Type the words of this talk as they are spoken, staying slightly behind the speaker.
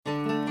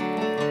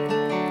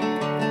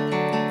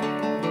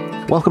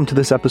Welcome to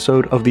this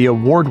episode of the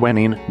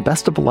award-winning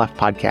Best of the Left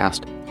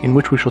podcast, in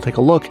which we shall take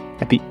a look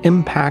at the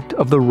impact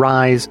of the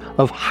rise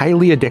of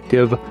highly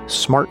addictive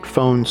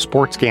smartphone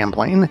sports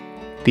gambling,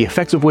 the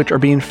effects of which are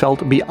being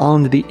felt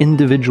beyond the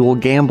individual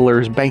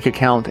gambler's bank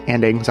account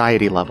and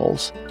anxiety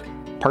levels.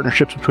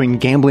 Partnerships between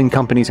gambling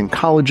companies and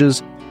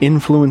colleges,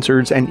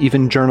 influencers, and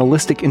even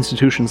journalistic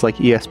institutions like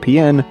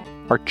ESPN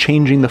are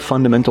changing the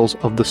fundamentals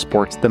of the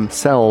sports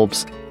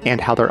themselves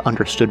and how they're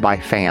understood by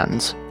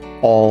fans,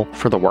 all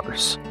for the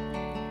worse.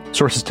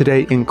 Sources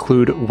today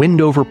include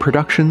Windover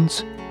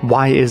Productions,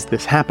 Why Is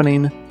This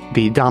Happening?,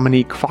 The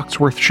Dominique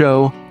Foxworth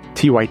Show,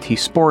 TYT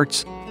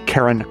Sports,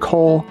 Kara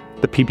Nicole,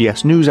 the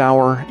PBS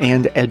NewsHour,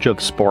 and Edge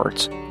of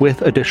Sports,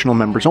 with additional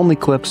members-only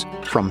clips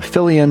from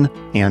Fillion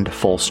and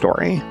Full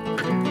Story.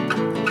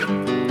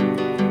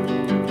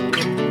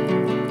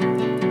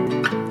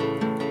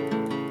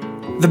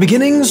 The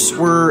beginnings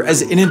were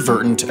as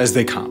inadvertent as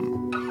they come.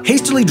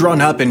 Hastily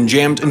drawn up and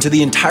jammed into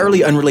the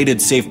entirely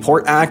unrelated Safe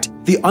Port Act,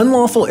 the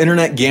Unlawful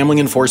Internet Gambling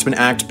Enforcement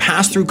Act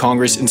passed through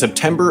Congress in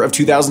September of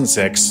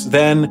 2006,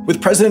 then,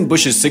 with President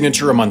Bush's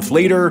signature a month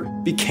later,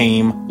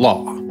 became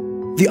law.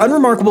 The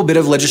unremarkable bit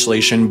of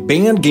legislation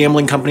banned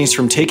gambling companies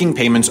from taking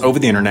payments over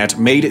the internet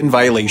made in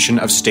violation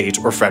of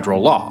state or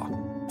federal law.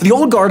 For the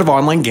old guard of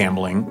online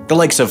gambling, the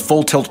likes of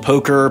Full Tilt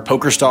Poker,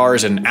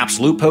 PokerStars, and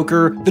Absolute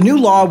Poker, the new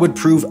law would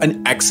prove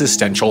an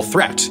existential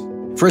threat.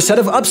 For a set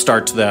of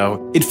upstarts,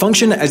 though, it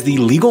functioned as the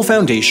legal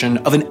foundation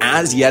of an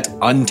as-yet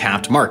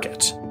untapped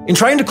market. In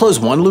trying to close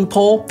one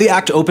loophole, the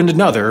act opened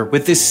another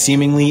with this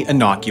seemingly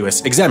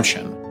innocuous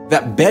exemption,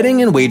 that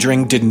betting and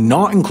wagering did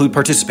not include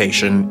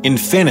participation in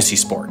fantasy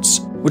sports,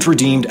 which were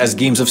deemed as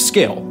games of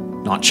skill,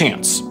 not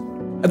chance.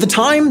 At the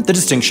time, the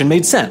distinction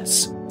made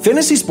sense.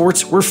 Fantasy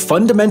sports were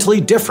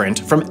fundamentally different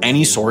from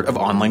any sort of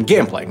online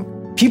gambling.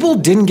 People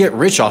didn't get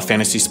rich off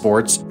fantasy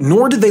sports,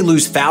 nor did they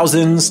lose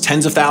thousands,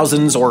 tens of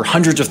thousands, or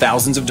hundreds of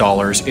thousands of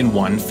dollars in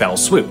one fell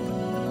swoop.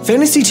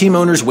 Fantasy team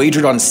owners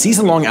wagered on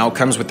season-long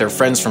outcomes with their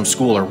friends from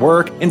school or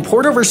work and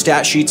poured over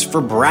stat sheets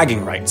for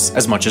bragging rights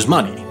as much as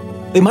money.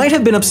 They might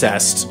have been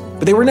obsessed,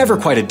 but they were never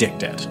quite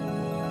addicted.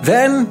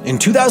 Then, in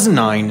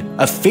 2009,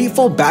 a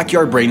fateful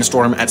backyard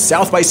brainstorm at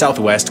South by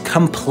Southwest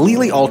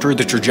completely altered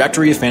the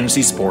trajectory of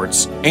fantasy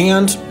sports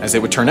and, as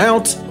it would turn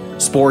out,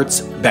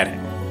 sports betting.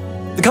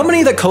 The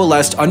company that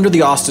coalesced under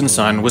the Austin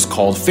sun was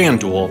called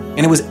FanDuel,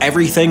 and it was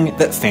everything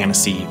that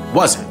fantasy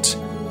wasn't.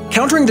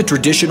 Countering the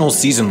traditional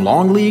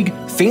season-long league,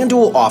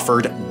 FanDuel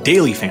offered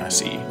daily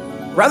fantasy.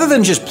 Rather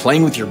than just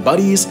playing with your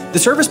buddies, the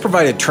service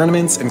provided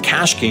tournaments and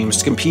cash games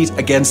to compete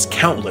against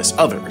countless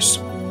others.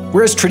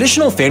 Whereas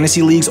traditional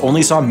fantasy leagues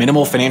only saw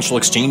minimal financial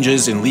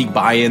exchanges in league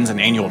buy-ins and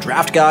annual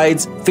draft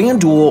guides,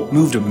 FanDuel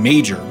moved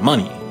major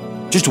money.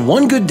 Just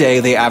one good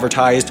day, they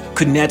advertised,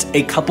 could net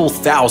a couple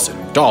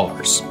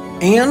 $1,000s.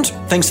 And,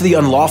 thanks to the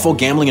Unlawful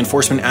Gambling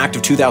Enforcement Act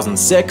of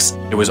 2006,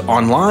 it was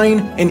online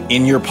and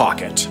in your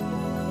pocket.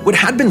 What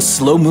had been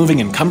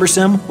slow-moving and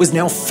cumbersome was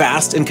now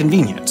fast and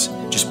convenient.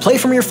 Just play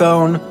from your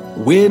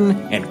phone, win,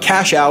 and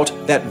cash out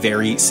that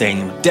very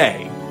same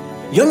day.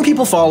 Young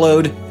people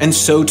followed, and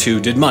so too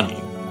did money.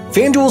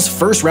 FanDuel's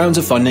first rounds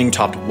of funding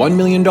topped $1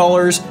 million,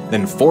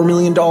 then $4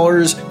 million,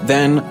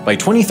 then, by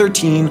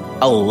 2013,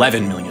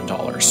 $11 million.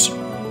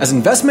 As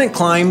investment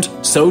climbed,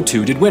 so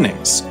too did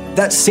winnings.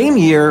 That same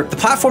year, the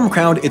platform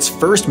crowned its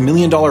first $1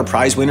 million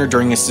prize winner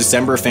during its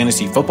December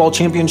Fantasy Football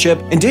Championship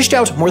and dished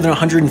out more than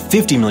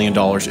 $150 million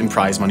in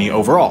prize money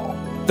overall.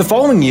 The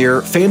following year,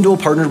 FanDuel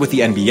partnered with the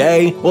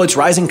NBA, while its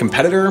rising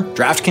competitor,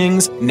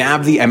 DraftKings,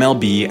 nabbed the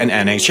MLB and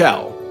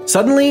NHL.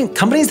 Suddenly,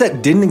 companies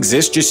that didn't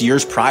exist just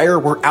years prior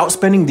were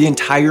outspending the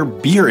entire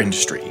beer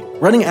industry,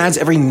 running ads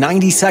every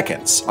 90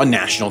 seconds on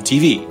national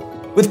TV.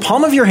 With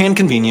palm-of-your-hand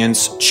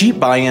convenience, cheap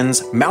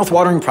buy-ins,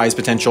 mouth-watering prize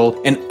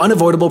potential, and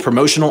unavoidable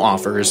promotional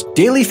offers,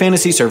 daily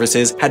fantasy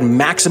services had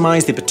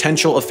maximized the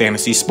potential of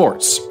fantasy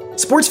sports.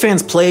 Sports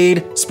fans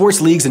played, sports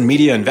leagues and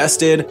media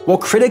invested, while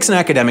critics and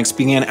academics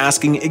began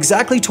asking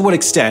exactly to what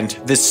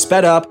extent this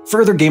sped-up,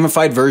 further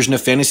gamified version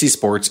of fantasy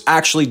sports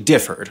actually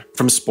differed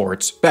from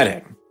sports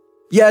betting.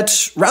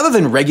 Yet, rather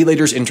than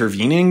regulators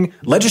intervening,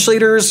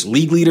 legislators,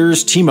 league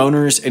leaders, team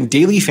owners, and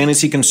daily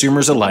fantasy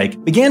consumers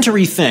alike began to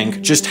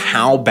rethink just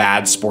how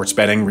bad sports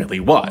betting really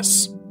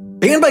was.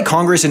 Banned by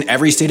Congress in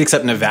every state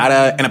except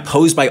Nevada and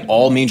opposed by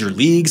all major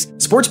leagues,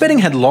 sports betting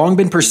had long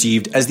been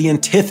perceived as the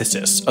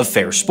antithesis of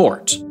fair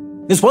sport.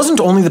 This wasn't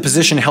only the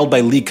position held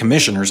by league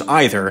commissioners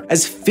either,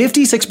 as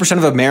 56%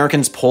 of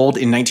Americans polled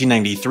in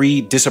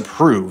 1993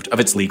 disapproved of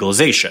its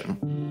legalization.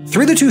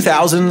 Through the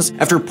 2000s,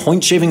 after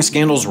point-shaving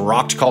scandals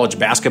rocked college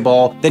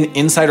basketball, then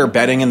insider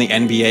betting in the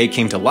NBA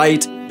came to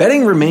light,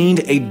 betting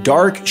remained a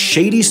dark,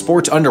 shady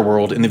sports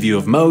underworld in the view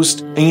of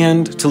most,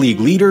 and, to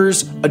league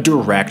leaders, a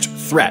direct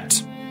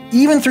threat.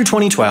 Even through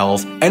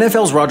 2012,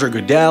 NFL's Roger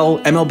Goodell,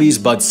 MLB's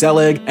Bud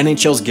Selig,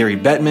 NHL's Gary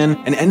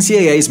Bettman, and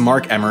NCAA's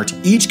Mark Emmert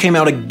each came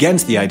out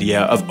against the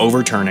idea of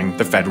overturning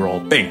the federal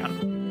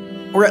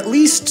ban. Or at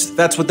least,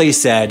 that's what they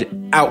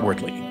said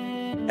outwardly.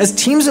 As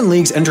teams and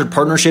leagues entered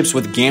partnerships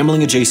with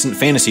gambling-adjacent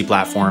fantasy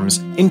platforms,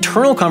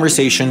 internal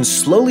conversations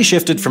slowly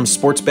shifted from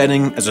sports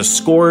betting as a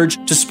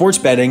scourge to sports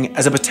betting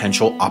as a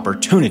potential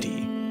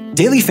opportunity.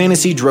 Daily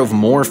fantasy drove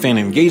more fan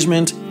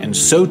engagement, and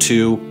so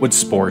too would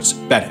sports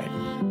betting.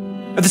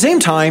 At the same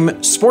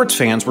time, sports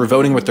fans were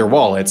voting with their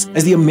wallets,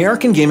 as the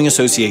American Gaming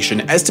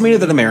Association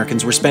estimated that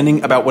Americans were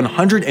spending about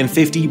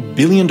 $150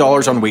 billion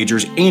on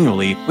wagers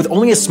annually, with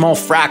only a small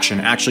fraction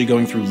actually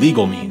going through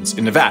legal means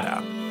in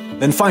Nevada.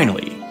 Then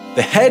finally,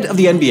 the head of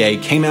the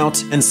NBA came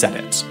out and said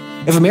it.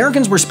 If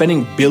Americans were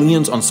spending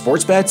billions on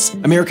sports bets,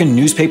 American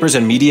newspapers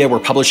and media were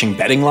publishing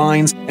betting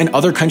lines, and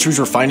other countries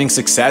were finding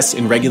success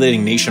in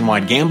regulating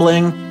nationwide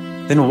gambling,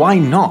 then why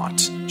not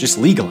just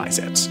legalize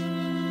it?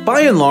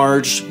 By and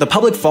large, the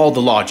public followed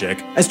the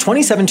logic, as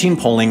 2017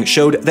 polling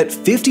showed that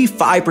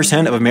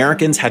 55% of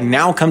Americans had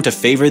now come to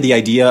favor the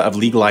idea of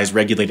legalized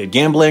regulated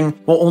gambling,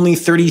 while only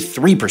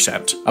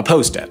 33%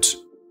 opposed it.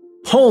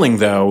 Polling,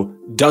 though,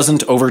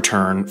 doesn't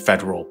overturn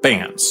federal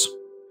bans.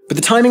 But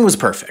the timing was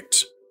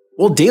perfect.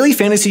 While daily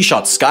fantasy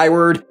shot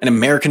skyward and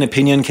American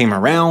opinion came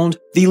around,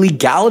 the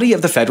legality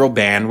of the federal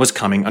ban was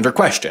coming under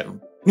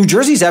question. New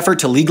Jersey's effort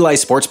to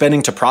legalize sports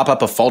betting to prop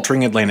up a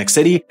faltering Atlantic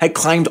City had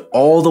climbed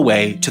all the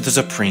way to the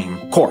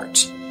Supreme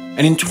Court.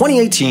 And in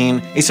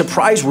 2018, a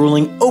surprise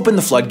ruling opened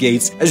the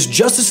floodgates as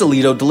Justice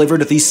Alito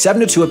delivered the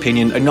 7-2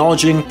 opinion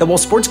acknowledging that while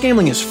sports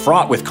gambling is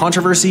fraught with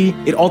controversy,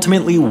 it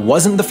ultimately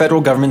wasn't the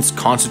federal government's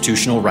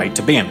constitutional right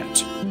to ban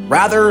it.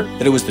 Rather,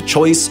 that it was the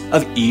choice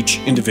of each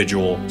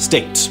individual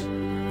state.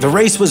 The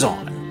race was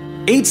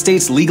on. 8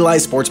 states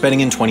legalized sports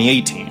betting in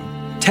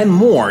 2018. 10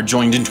 more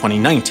joined in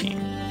 2019.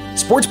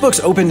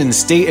 Sportsbooks opened in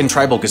state and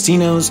tribal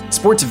casinos,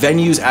 sports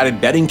venues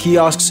added betting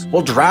kiosks,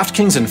 while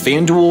DraftKings and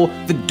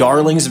FanDuel, the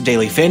darlings of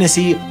daily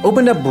fantasy,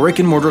 opened up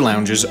brick-and-mortar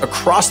lounges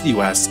across the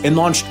US and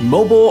launched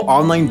mobile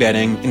online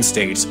betting in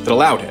states that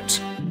allowed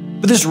it.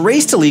 But this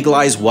race to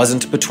legalize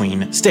wasn't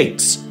between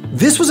states.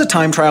 This was a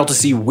time trial to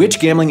see which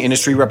gambling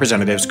industry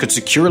representatives could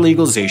secure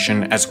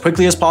legalization as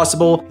quickly as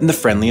possible in the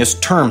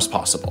friendliest terms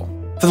possible.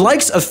 For the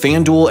likes of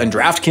FanDuel and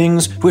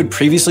DraftKings, who had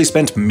previously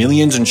spent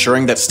millions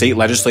ensuring that state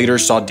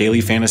legislators saw daily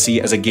fantasy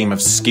as a game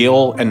of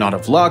skill and not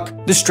of luck,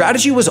 the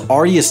strategy was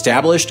already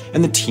established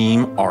and the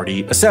team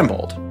already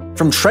assembled.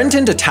 From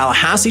Trenton to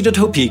Tallahassee to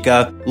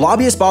Topeka,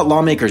 lobbyists bought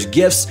lawmakers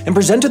gifts and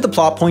presented the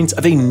plot points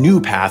of a new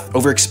path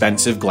over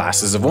expensive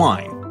glasses of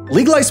wine.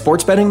 Legalized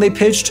sports betting, they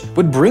pitched,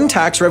 would bring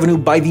tax revenue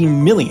by the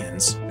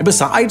millions. And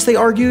besides, they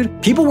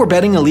argued, people were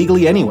betting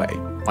illegally anyway.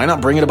 Why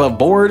not bring it above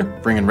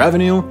board, bring in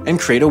revenue, and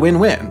create a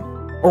win-win?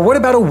 Or what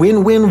about a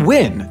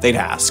win-win-win, they'd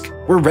ask,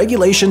 where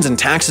regulations and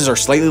taxes are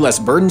slightly less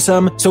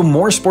burdensome, so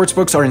more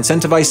sportsbooks are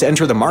incentivized to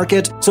enter the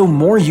market, so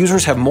more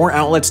users have more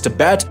outlets to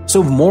bet,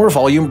 so more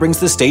volume brings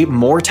the state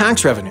more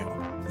tax revenue.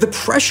 The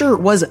pressure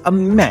was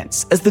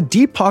immense, as the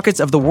deep pockets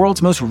of the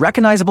world's most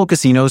recognizable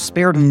casinos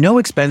spared no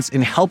expense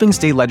in helping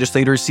state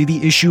legislators see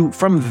the issue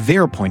from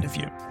their point of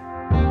view.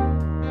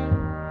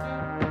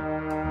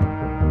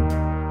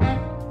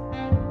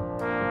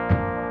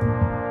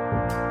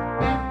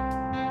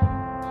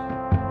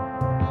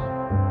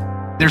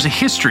 There's a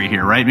history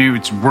here, right? Maybe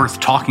it's worth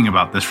talking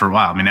about this for a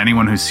while. I mean,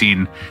 anyone who's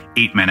seen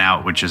 8 Men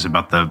Out, which is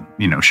about the,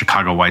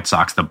 Chicago White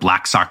Sox, the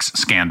Black Sox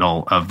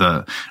scandal of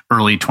the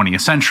early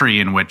 20th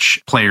century, in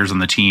which players on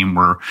the team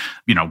were,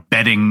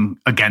 betting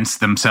against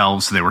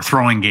themselves. So they were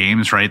throwing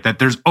games, right? That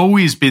there's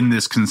always been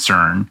this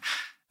concern,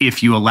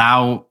 if you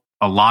allow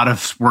a lot of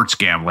sports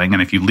gambling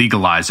and if you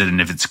legalize it and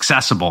if it's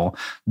accessible,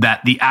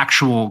 that the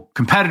actual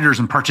competitors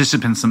and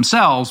participants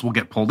themselves will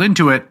get pulled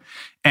into it.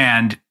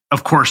 And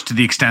of course, to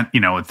the extent,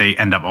 if they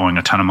end up owing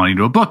a ton of money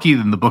to a bookie,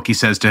 then the bookie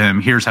says to him,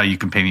 here's how you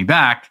can pay me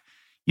back.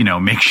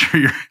 Make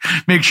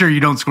sure you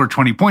don't score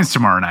 20 points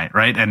tomorrow night,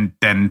 right? And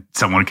then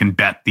someone can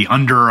bet the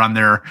under on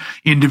their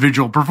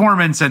individual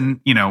performance and,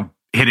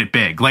 hit it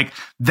big. Like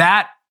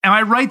that. Am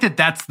I right that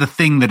that's the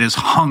thing that has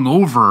hung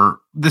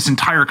over this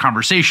entire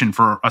conversation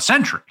for a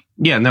century?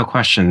 Yeah, no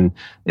question.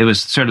 It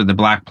was sort of the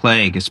Black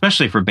Plague,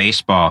 especially for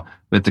baseball,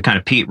 with the kind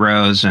of Pete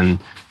Rose and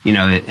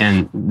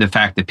the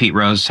fact that Pete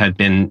Rose had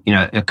been,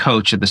 a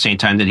coach at the same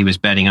time that he was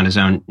betting on his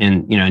own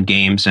in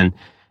games. And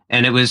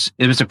it was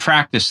a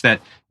practice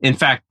that, in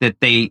fact, that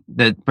the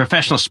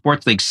professional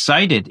sports league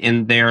cited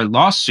in their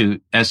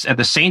lawsuit as at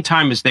the same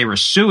time as they were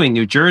suing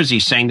New Jersey,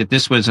 saying that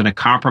this was going to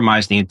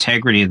compromise the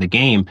integrity of the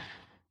game.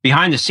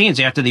 Behind the scenes,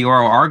 after the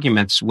oral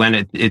arguments,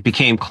 when it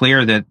became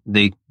clear that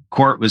the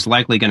court was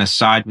likely going to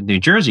side with New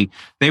Jersey,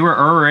 they were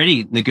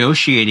already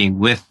negotiating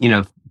with,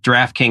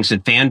 DraftKings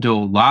and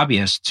FanDuel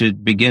lobbyists to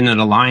begin an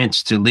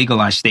alliance to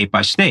legalize state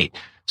by state.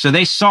 So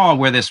they saw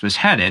where this was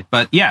headed.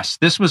 But yes,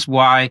 this was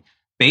why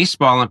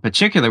baseball in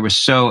particular was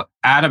so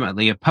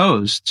adamantly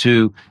opposed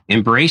to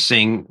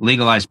embracing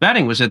legalized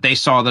betting, was that they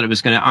saw that it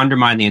was going to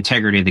undermine the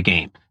integrity of the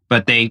game.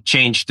 But they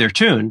changed their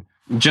tune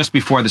just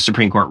before the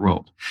Supreme Court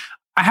ruled.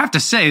 I have to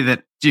say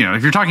that,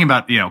 if you're talking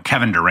about,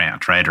 Kevin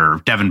Durant, right,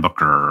 or Devin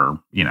Booker, or,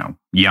 Giannis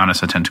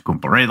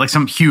Antetokounmpo, right, like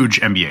some huge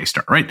NBA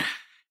star, right,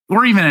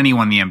 or even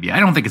anyone in the NBA,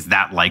 I don't think it's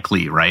that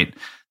likely, right,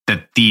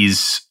 that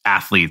these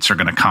athletes are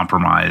going to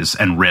compromise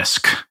and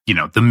risk,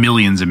 the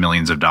millions and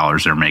millions of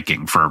dollars they're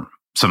making for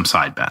some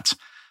side bets.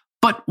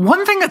 But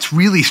one thing that's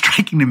really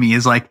striking to me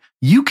is like,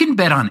 you can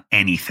bet on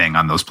anything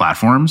on those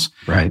platforms.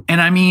 Right.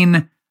 And I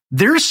mean,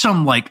 there's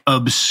some like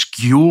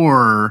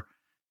obscure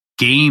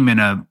game in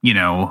a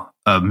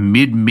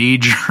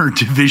mid-major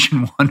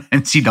Division I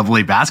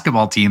NCAA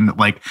basketball team that,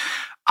 like,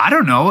 I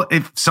don't know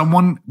if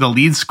the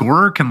lead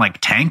scorer can like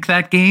tank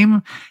that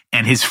game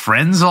and his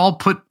friends all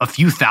put a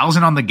few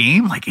thousand on the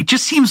game. Like, it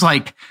just seems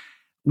like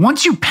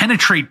once you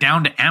penetrate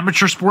down to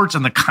amateur sports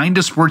and the kind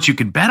of sports you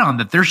can bet on,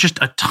 that there's just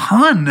a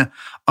ton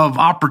of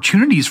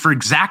opportunities for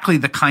exactly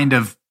the kind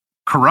of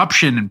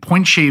corruption and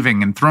point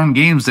shaving and thrown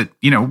games that,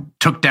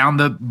 took down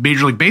the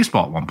Major League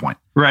Baseball at one point.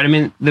 Right. I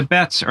mean, the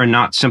bets are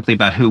not simply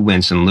about who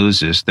wins and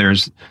loses.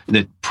 There's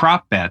the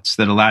prop bets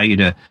that allow you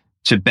to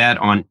bet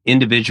on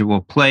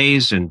individual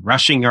plays and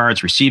rushing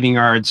yards, receiving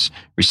yards,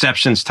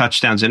 receptions,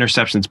 touchdowns,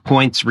 interceptions,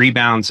 points,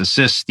 rebounds,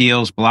 assists,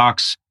 steals,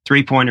 blocks,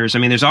 three-pointers. I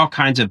mean, there's all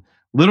kinds of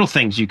little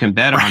things you can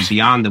bet on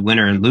beyond the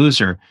winner and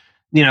loser.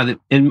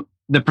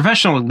 The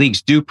professional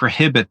leagues do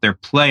prohibit their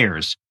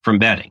players from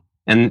betting.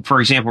 And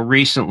for example,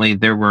 recently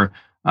there were,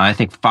 I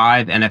think,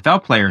 5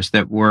 NFL players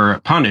that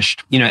were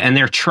punished, and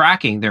they're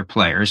tracking their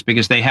players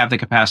because they have the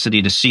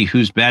capacity to see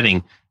who's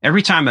betting.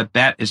 Every time a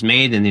bet is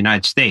made in the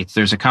United States,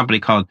 there's a company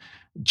called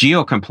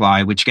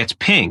GeoComply, which gets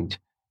pinged,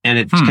 and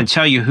it can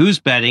tell you who's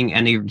betting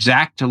and the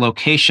exact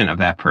location of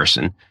that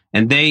person.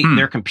 And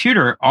their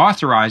computer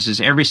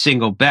authorizes every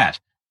single bet.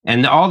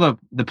 And all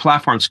the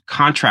platforms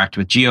contract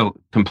with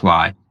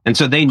GeoComply. And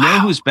so they know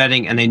who's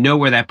betting and they know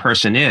where that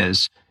person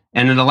is.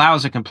 And it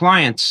allows a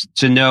compliance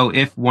to know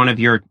if one of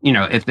your,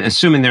 if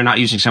assuming they're not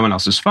using someone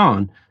else's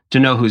phone, to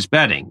know who's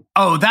betting.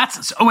 Oh,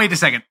 wait a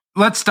second.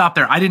 Let's stop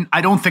there.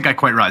 I don't think I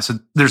quite realized. So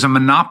there's a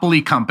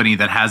monopoly company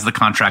that has the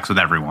contracts with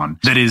everyone.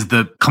 That is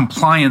the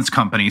compliance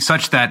company,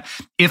 such that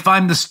if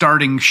I'm the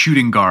starting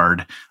shooting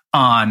guard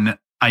on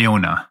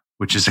Iona,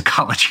 which is a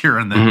college here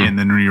in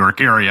the New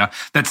York area,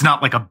 that's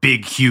not like a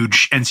big,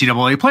 huge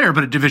NCAA player,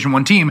 but a Division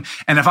I team.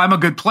 And if I'm a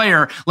good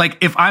player, like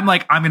if I'm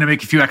like, I'm going to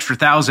make a few extra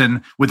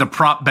thousand with a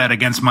prop bet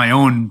against my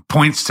own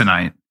points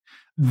tonight,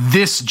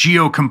 this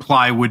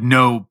GeoComply would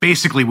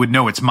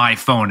know it's my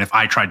phone if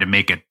I tried to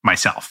make it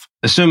myself.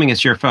 Assuming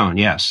it's your phone,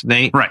 yes.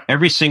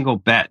 Every single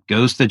bet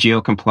goes to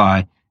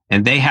GeoComply,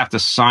 and they have to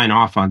sign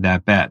off on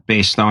that bet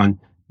based on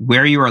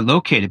where you are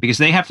located, because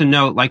they have to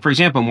know, like, for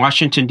example, in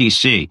Washington,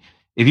 D.C.,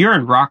 if you're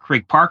in Rock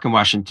Creek Park in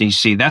Washington,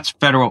 D.C., that's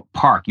federal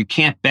park. You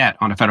can't bet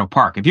on a federal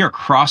park. If you're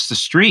across the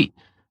street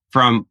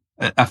from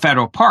a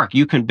federal park,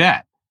 you can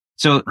bet.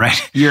 So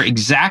your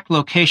exact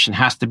location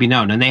has to be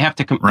known, and they have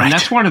to and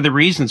that's one of the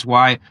reasons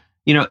why,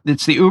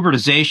 it's the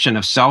Uberization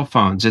of cell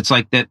phones. It's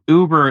like that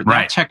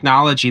that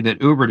technology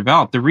that Uber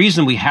developed. The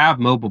reason we have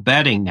mobile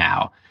betting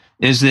now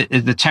is that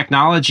the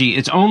technology,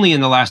 it's only in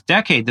the last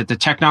decade that the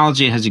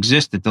technology has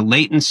existed. The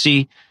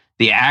latency,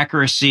 the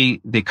accuracy,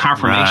 the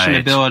confirmation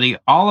ability,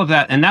 all of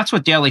that. And that's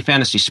what Daily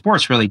Fantasy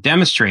Sports really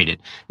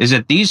demonstrated, is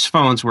that these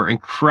phones were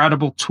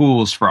incredible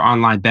tools for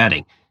online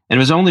betting. And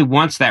it was only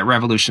once that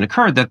revolution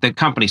occurred that the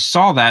company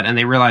saw that and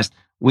they realized,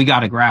 we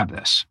got to grab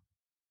this.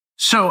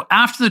 So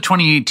after the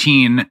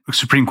 2018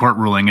 Supreme Court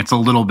ruling, it's a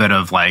little bit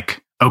of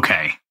like,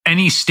 okay,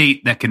 any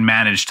state that can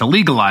manage to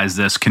legalize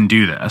this can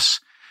do this.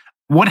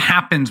 What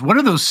happens? What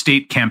do those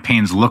state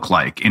campaigns look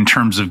like in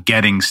terms of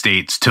getting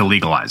states to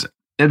legalize it?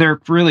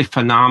 They're really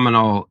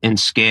phenomenal in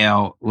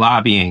scale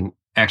lobbying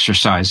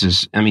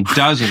exercises. I mean,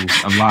 dozens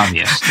of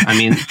lobbyists. I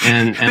mean,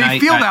 and they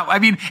feel that. I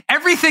mean,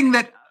 everything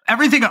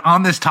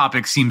on this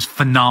topic seems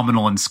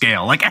phenomenal in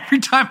scale. Like every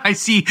time I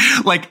see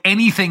like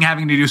anything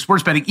having to do with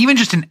sports betting, even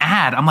just an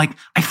ad, I'm like,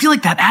 I feel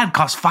like that ad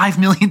cost $5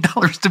 million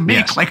to make.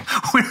 Yes. Like,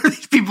 where are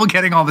these people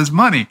getting all this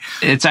money?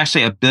 It's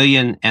actually $1.5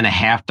 billion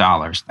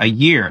a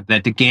year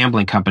that the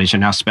gambling companies are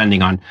now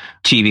spending on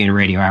TV and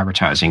radio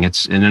advertising.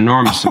 It's an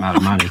enormous amount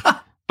of money. God.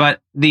 But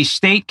the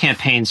state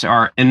campaigns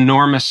are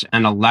enormous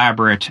and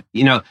elaborate.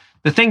 The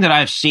thing that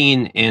I've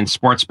seen in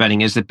sports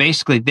betting is that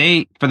basically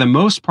they, for the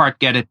most part,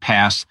 get it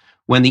passed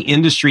when the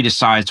industry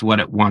decides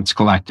what it wants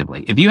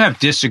collectively. If you have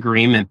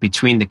disagreement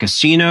between the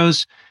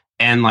casinos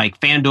and like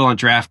FanDuel and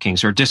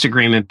DraftKings, or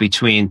disagreement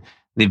between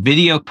the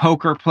video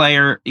poker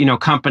player,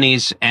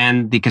 companies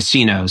and the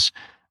casinos,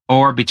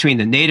 or between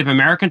the Native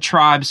American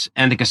tribes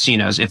and the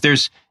casinos, if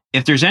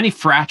there's any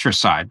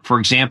fratricide, for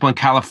example, in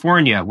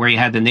California, where you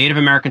had the Native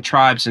American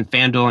tribes and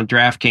FanDuel and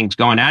DraftKings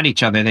going at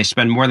each other, they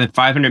spend more than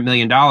 $500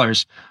 million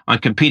on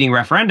competing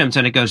referendums,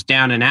 and it goes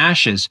down in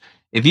ashes.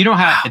 If you don't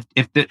have,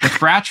 if the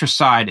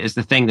fratricide is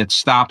the thing that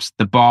stops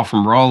the ball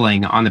from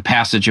rolling on the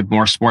passage of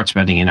more sports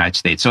betting in the United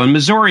States. So in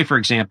Missouri, for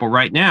example,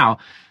 right now,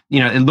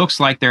 it looks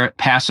like they're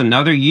past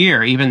another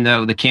year, even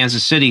though the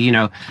Kansas City,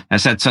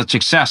 has had such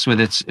success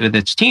with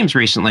its teams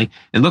recently.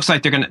 It looks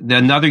like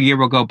another year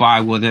will go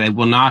by where they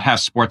will not have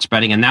sports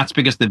betting. And that's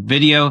because the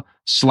video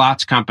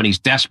slots companies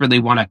desperately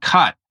want a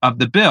cut of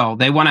the bill.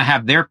 They want to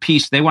have their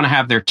piece. They want to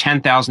have their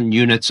 10,000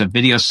 units of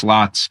video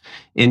slots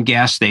in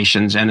gas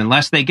stations. And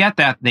unless they get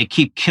that, they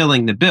keep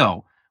killing the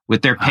bill,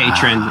 with their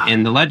patron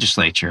in the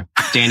legislature,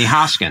 Danny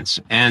Hoskins.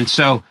 And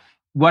so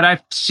what I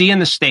see in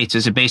the States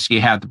is it basically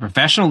have the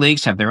professional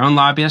leagues have their own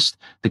lobbyists,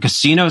 the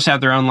casinos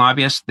have their own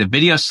lobbyists, the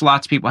video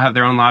slots people have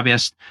their own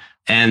lobbyists,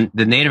 and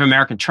the Native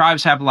American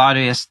tribes have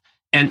lobbyists.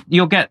 And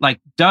you'll get like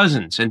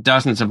dozens and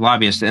dozens of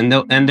lobbyists, and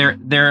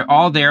they're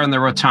all there in the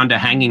rotunda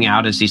hanging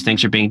out as these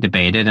things are being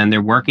debated, and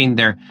they're working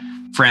their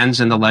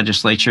friends in the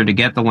legislature to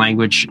get the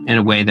language in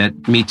a way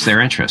that meets their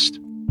interest.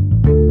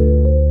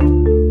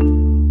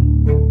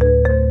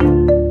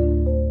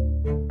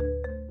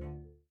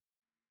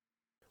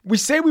 We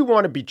say we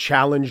want to be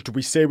challenged.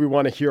 We say we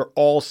want to hear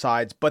all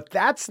sides, but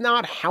that's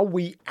not how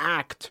we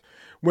act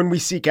when we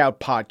seek out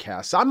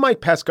podcasts. I'm Mike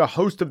Pesca,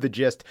 host of The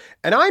Gist,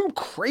 and I'm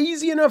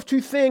crazy enough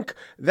to think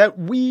that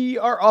we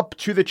are up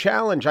to the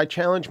challenge. I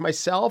challenge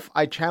myself.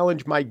 I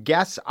challenge my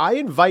guests. I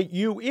invite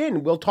you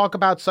in. We'll talk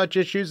about such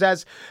issues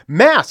as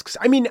masks.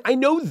 I mean, I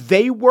know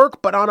they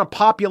work, but on a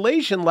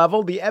population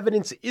level, the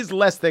evidence is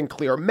less than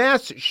clear.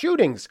 Mass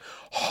shootings,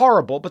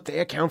 horrible, but they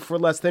account for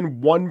less than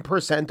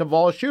 1% of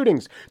all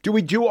shootings. Do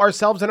we do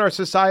ourselves and our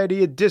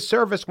society a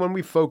disservice when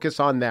we focus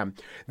on them?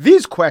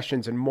 These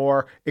questions and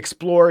more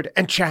explored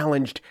and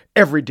challenged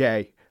every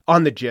day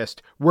on The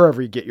Gist,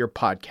 wherever you get your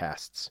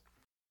podcasts.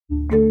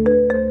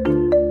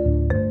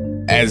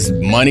 As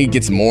money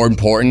gets more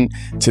important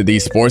to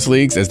these sports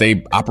leagues, as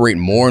they operate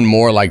more and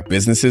more like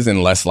businesses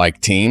and less like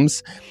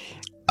teams,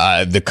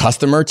 the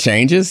customer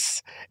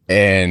changes.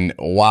 And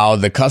while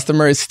the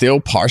customer is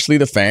still partially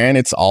the fan,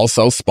 it's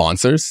also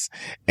sponsors,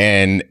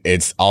 and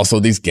it's also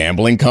these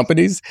gambling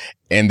companies,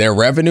 and their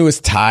revenue is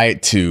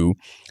tied to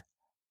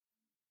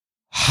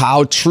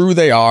how true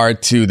they are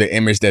to the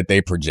image that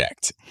they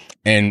project.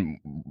 And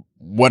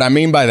what I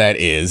mean by that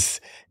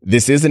is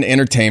this is an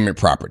entertainment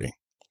property,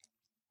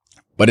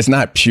 but it's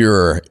not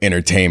pure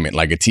entertainment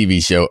like a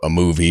TV show, a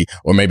movie,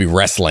 or maybe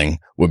wrestling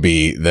would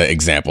be the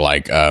example,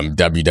 like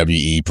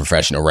WWE,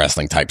 professional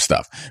wrestling type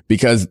stuff,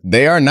 because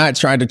they are not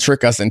trying to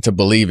trick us into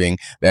believing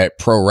that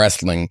pro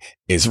wrestling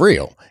is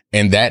real.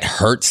 And that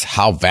hurts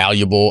how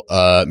valuable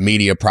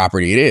media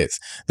property it is.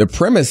 The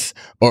premise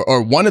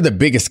or one of the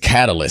biggest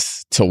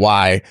catalysts to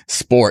why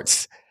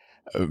sports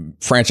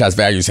franchise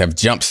values have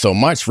jumped so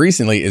much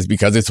recently is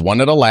because it's one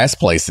of the last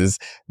places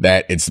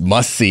that it's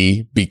must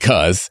see,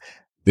 because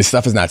this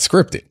stuff is not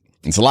scripted.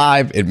 It's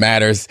live, it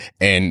matters,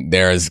 and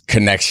there's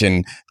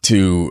connection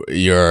to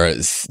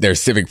their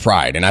civic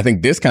pride. And I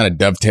think this kind of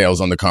dovetails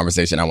on the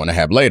conversation I want to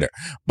have later.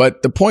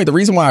 But the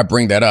reason why I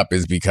bring that up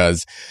is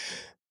because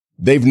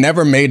they've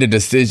never made a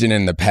decision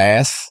in the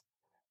past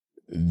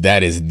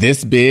that is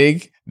this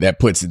big, that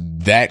puts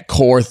that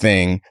core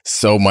thing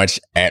so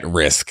much at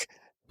risk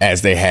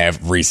as they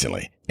have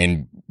recently.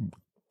 And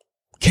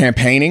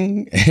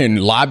campaigning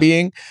and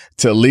lobbying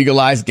to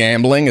legalize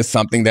gambling is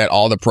something that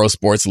all the pro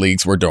sports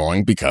leagues were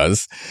doing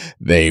because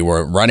they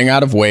were running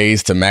out of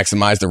ways to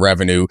maximize the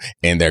revenue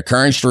in their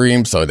current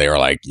stream. So they were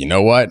like, you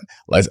know what?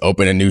 Let's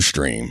open a new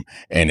stream.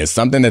 And it's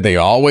something that they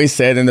always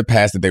said in the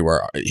past that they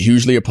were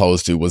hugely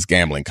opposed to was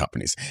gambling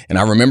companies. And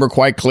I remember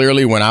quite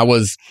clearly when I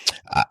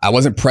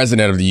wasn't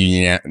president of the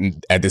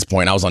union at this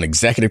point. I was on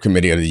executive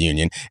committee of the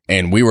union,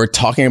 and we were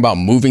talking about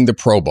moving the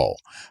Pro Bowl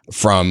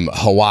from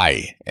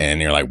Hawaii. And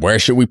you're like, where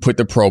should we put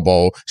the Pro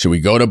Bowl? Should we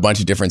go to a bunch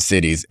of different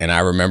cities? And I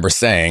remember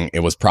saying,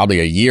 it was probably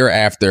a year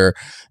after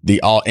the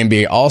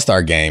NBA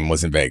All-Star game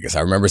was in Vegas.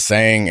 I remember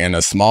saying in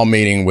a small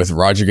meeting with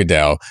Roger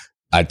Goodell,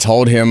 I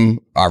told him,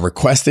 I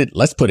requested,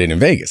 let's put it in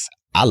Vegas.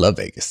 I love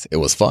Vegas. It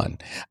was fun.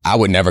 I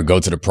would never go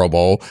to the Pro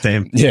Bowl.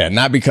 Same. Yeah,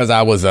 not because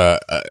I was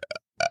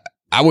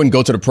I wouldn't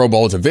go to the Pro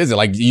Bowl to visit.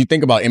 Like, you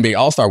think about NBA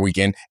All-Star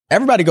Weekend,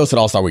 everybody goes to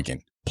the All-Star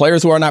Weekend.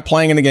 Players who are not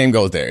playing in the game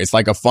goes there. It's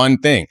like a fun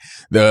thing.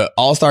 The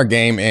All-Star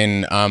game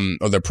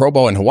or the Pro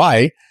Bowl in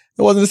Hawaii,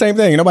 it wasn't the same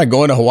thing. Nobody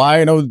going to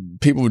Hawaii. No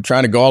people were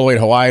trying to go all the way to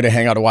Hawaii to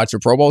hang out to watch the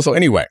Pro Bowl. So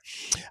anyway,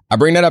 I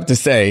bring that up to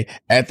say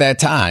at that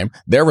time,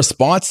 their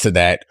response to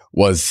that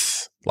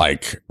was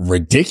like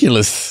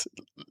ridiculous.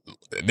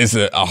 This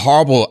is a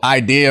horrible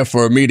idea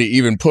for me to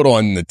even put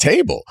on the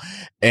table.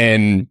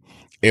 And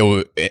it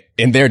was,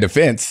 in their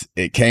defense,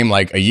 it came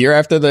like a year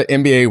after the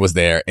NBA was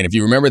there. And if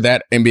you remember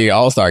that NBA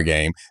All-Star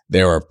game,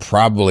 there were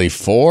probably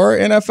 4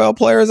 NFL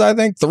players, I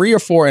think 3 or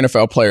 4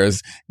 NFL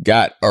players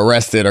got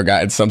arrested or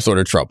got in some sort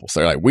of trouble. So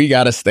they're like, we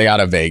got to stay out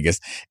of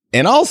Vegas.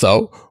 And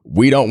also,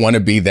 we don't want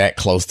to be that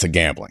close to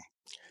gambling.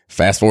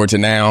 Fast forward to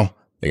now,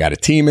 they got a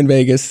team in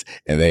Vegas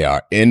and they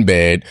are in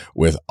bed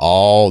with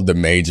all the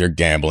major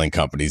gambling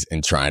companies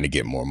and trying to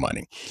get more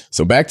money.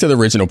 So back to the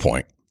original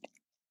point.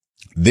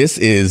 This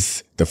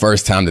is the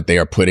first time that they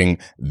are putting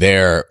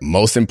their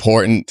most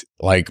important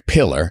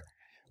pillar,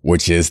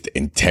 which is the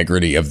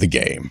integrity of the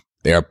game.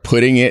 They are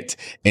putting it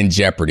in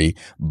jeopardy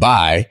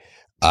by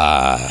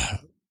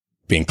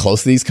being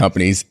close to these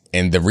companies.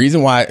 And the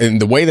reason why,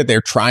 and the way that they're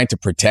trying to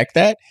protect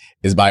that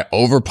is by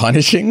over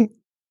punishing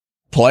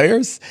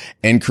players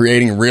and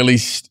creating really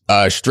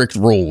strict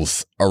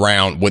rules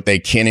around what they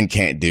can and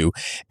can't do.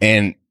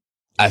 And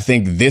I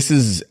think this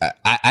is,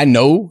 I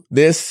know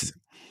this.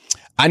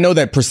 I know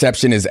that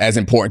perception is as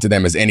important to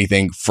them as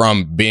anything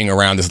from being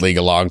around this league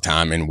a long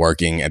time and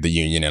working at the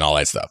union and all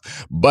that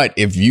stuff. But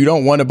if you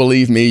don't want to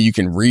believe me, you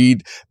can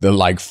read the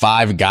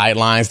 5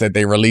 guidelines that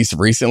they released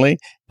recently.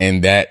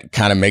 And that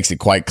kind of makes it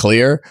quite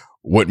clear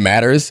what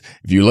matters.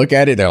 If you look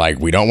at it, they're like,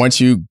 we don't want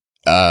you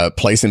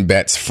placing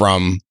bets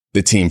from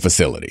the team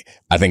facility.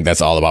 I think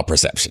that's all about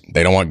perception.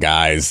 They don't want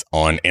guys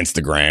on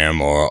Instagram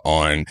or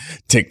on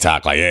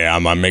TikTok like, yeah,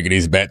 I'm making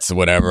these bets or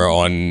whatever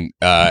on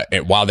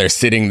while they're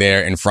sitting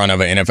there in front of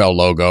an NFL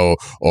logo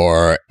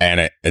or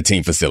at a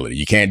team facility.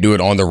 You can't do it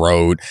on the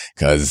road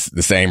because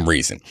the same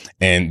reason.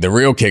 And the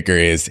real kicker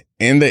is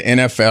in the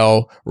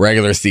NFL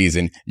regular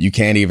season, you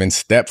can't even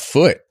step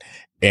foot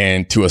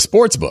into a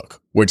sports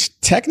book, which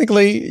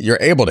technically you're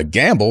able to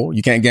gamble.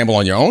 You can't gamble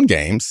on your own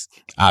games,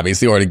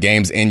 obviously, or the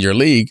games in your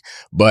league,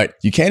 but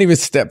you can't even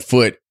step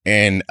foot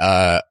in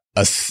a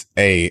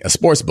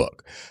sports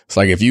book. It's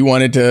like if you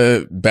wanted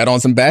to bet on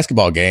some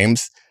basketball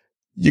games,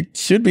 you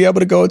should be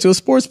able to go into a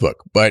sports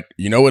book. But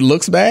you know what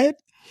looks bad?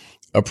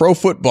 A pro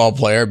football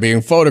player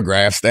being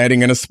photographed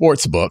standing in a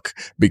sports book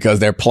because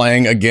they're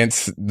playing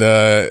against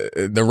the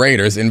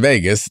Raiders in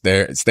Vegas.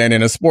 They're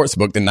standing in a sports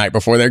book the night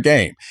before their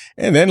game.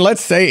 And then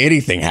let's say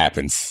anything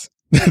happens.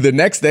 The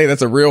next day,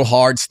 that's a real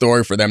hard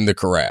story for them to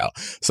corral.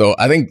 So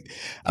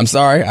I'm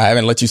sorry, I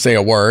haven't let you say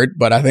a word,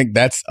 but I think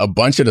that's a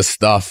bunch of the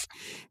stuff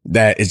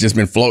that has just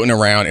been floating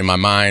around in my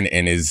mind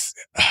and is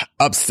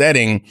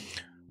upsetting.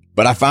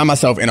 But I find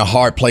myself in a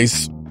hard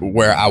place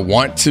where I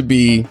want to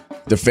be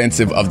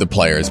defensive of the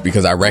players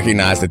because I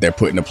recognize that they're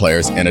putting the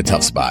players in a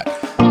tough spot.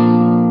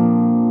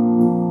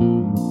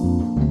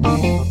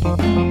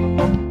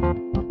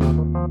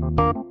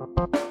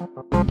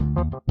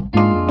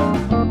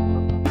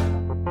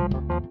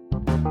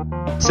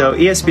 So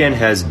ESPN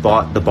has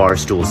bought the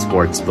Barstool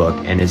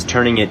Sportsbook and is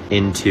turning it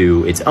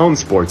into its own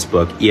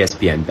sportsbook,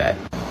 ESPN Bet.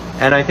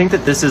 And I think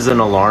that this is an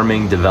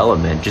alarming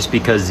development just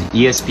because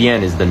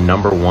ESPN is the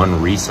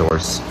 #1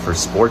 resource for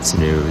sports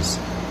news.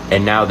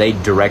 And now they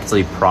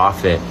directly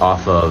profit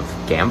off of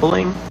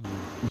gambling.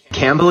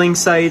 Gambling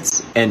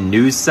sites and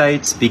news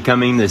sites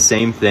becoming the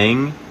same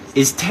thing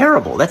is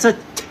terrible. That's a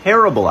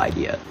terrible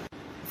idea.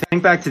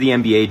 Think back to the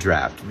NBA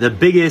draft. The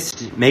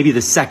biggest, maybe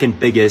the second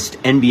biggest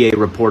NBA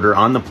reporter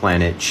on the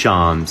planet,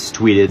 Shams,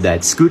 tweeted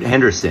that Scoot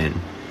Henderson,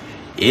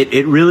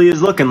 it really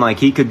is looking like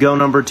he could go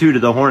 #2 to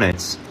the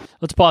Hornets.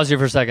 Let's pause here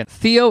for a second.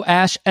 Theo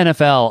Ash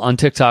NFL on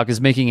TikTok is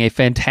making a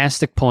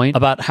fantastic point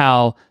about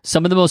how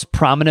some of the most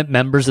prominent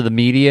members of the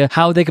media,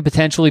 how they could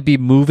potentially be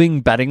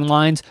moving betting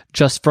lines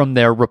just from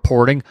their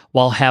reporting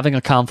while having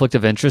a conflict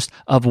of interest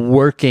of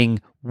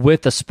working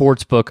with a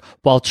sports book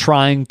while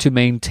trying to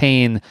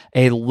maintain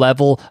a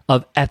level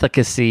of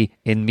efficacy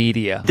in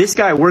media. This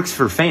guy works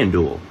for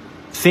FanDuel.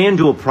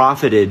 FanDuel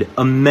profited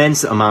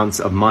immense amounts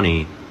of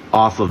money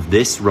off of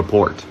this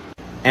report.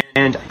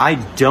 And I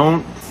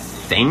don't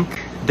think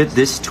that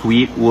this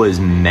tweet was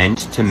meant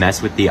to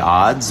mess with the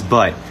odds,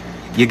 but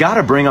you got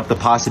to bring up the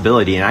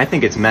possibility, and I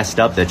think it's messed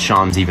up that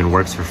Shams even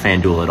works for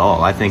FanDuel at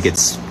all. I think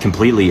it's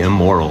completely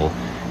immoral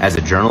as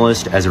a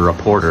journalist, as a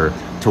reporter,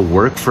 to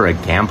work for a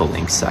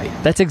gambling site.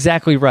 That's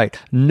exactly right.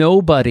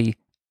 Nobody,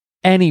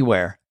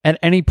 anywhere, at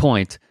any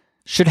point,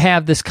 should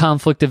have this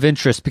conflict of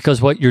interest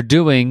because what you're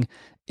doing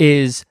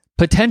is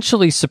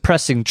potentially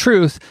suppressing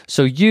truth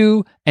so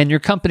you and your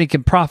company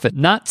can profit.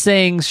 Not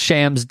saying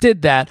Shams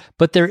did that,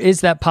 but there is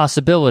that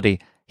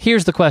possibility.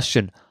 Here's the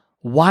question.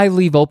 Why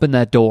leave open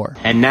that door?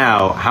 And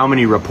now, how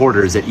many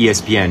reporters at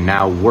ESPN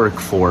now work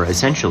for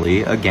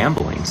essentially a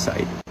gambling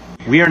site?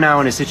 We are now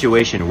in a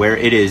situation where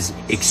it is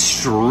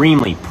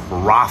extremely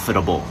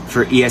profitable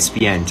for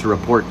ESPN to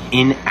report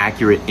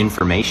inaccurate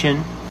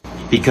information.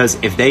 Because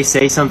if they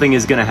say something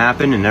is going to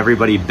happen and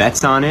everybody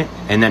bets on it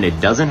and then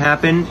it doesn't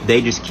happen, they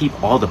just keep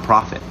all the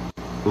profit.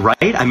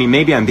 Right? I mean,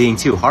 maybe I'm being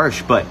too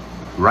harsh, but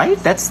right?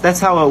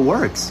 That's how it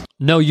works.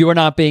 No, you are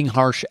not being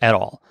harsh at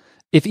all.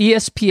 If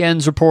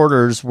ESPN's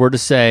reporters were to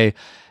say,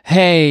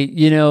 hey,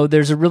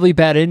 there's a really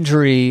bad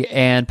injury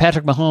and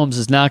Patrick Mahomes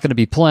is not going to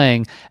be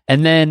playing,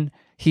 and then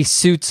he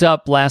suits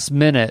up last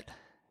minute,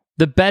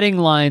 the betting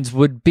lines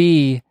would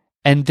be,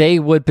 and they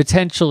would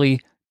potentially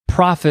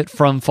profit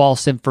from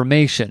false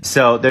information.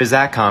 So there's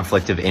that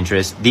conflict of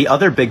interest. The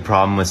other big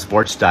problem with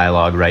sports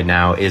dialogue right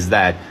now is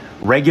that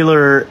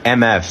regular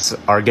MFs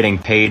are getting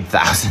paid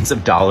thousands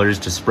of dollars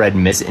to spread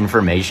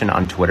misinformation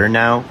on Twitter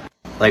now.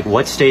 Like,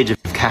 what stage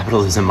of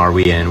capitalism are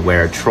we in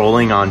where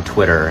trolling on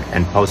Twitter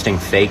and posting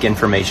fake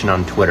information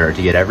on Twitter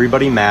to get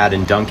everybody mad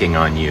and dunking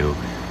on you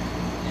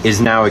is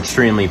now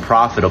extremely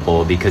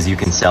profitable because you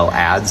can sell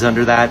ads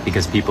under that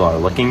because people are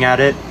looking at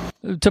it?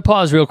 To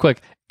pause real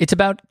quick, it's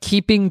about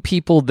keeping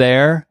people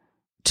there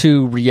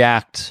to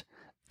react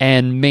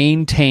and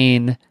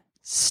maintain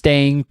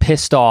staying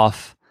pissed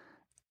off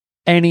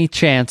any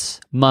chance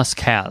Musk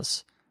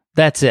has.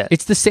 That's it.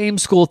 It's the same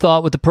school of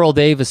thought with the Pearl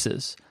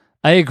Davises.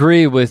 I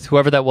agree with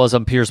whoever that was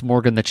on Piers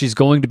Morgan that she's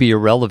going to be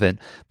irrelevant,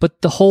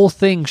 but the whole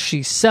thing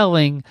she's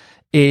selling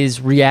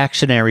is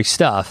reactionary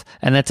stuff.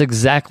 And that's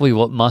exactly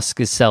what Musk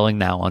is selling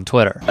now on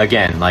Twitter.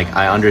 Again, like,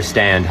 I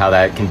understand how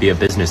that can be a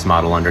business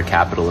model under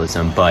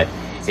capitalism, but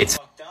it's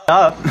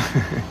up.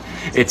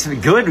 It's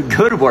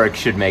good work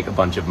should make a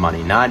bunch of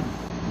money, not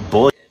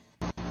bullshit.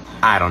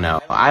 I don't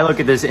know. I look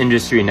at this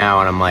industry now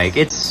and I'm like,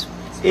 it's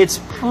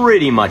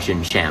pretty much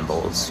in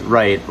shambles,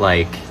 right?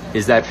 Like,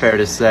 is that fair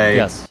to say?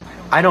 Yes.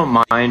 I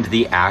don't mind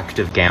the act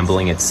of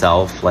gambling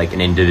itself, like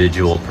an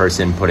individual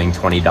person putting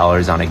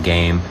 $20 on a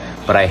game,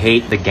 but I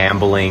hate the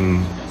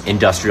gambling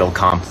industrial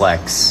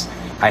complex.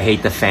 I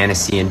hate the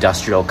fantasy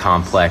industrial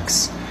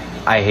complex.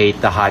 I hate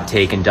the hot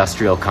take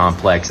industrial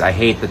complex. I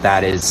hate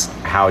that is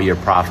how you're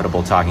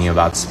profitable talking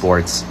about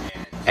sports.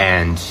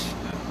 And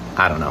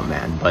I don't know,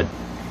 man, but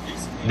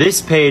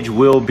this page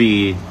will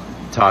be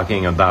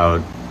talking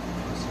about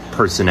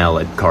personnel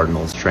at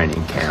Cardinals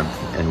training camp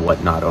and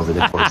whatnot over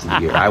the course of the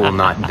year. I will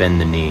not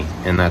bend the knee,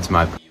 and that's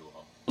my...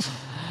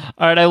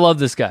 All right, I love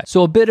this guy.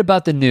 So a bit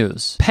about the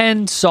news.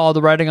 Penn saw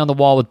the writing on the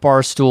wall with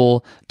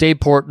Barstool. Dave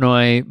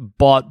Portnoy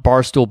bought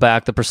Barstool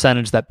back, the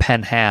percentage that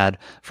Penn had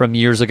from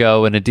years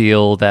ago in a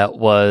deal that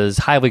was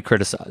highly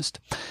criticized.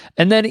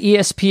 And then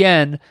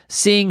ESPN,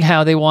 seeing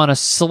how they want to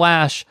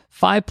slash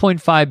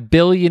 $5.5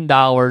 billion,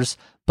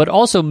 but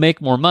also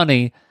make more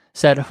money,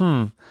 said,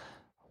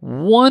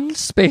 one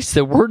space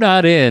that we're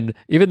not in,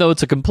 even though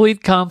it's a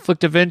complete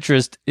conflict of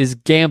interest, is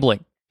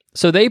gambling.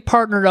 So they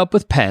partnered up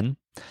with Penn.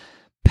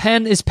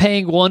 Penn is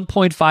paying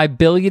 $1.5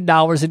 billion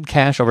in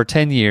cash over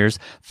 10 years,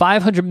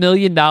 $500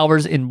 million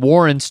in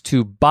warrants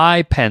to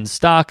buy Penn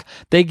stock.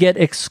 They get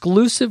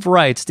exclusive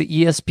rights to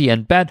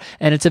ESPN Bet,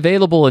 and it's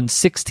available in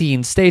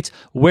 16 states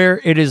where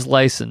it is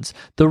licensed.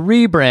 The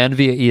rebrand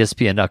via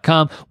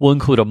ESPN.com will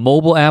include a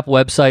mobile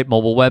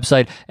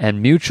website,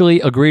 and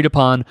mutually agreed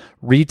upon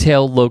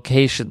retail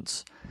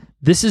locations.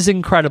 This is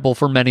incredible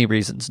for many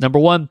reasons. Number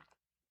one,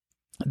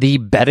 the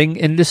betting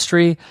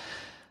industry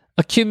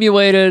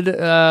accumulated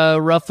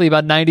roughly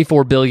about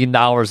 $94 billion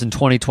in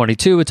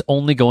 2022. It's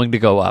only going to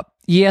go up.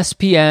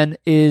 ESPN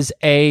is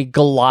a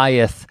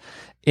Goliath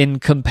in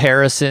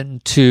comparison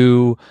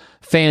to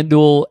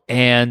FanDuel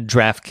and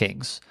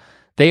DraftKings.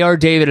 They are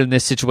David in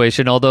this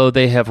situation, although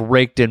they have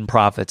raked in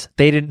profits.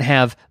 They didn't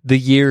have the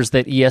years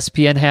that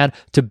ESPN had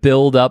to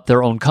build up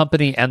their own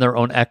company and their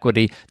own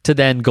equity to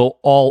then go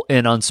all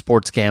in on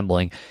sports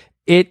gambling.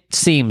 It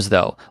seems,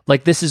 though,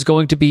 like this is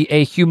going to be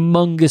a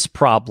humongous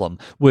problem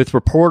with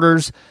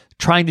reporters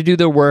trying to do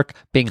their work,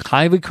 being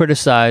highly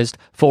criticized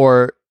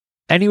for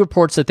any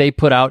reports that they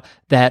put out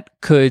that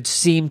could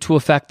seem to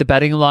affect the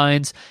betting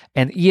lines.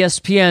 And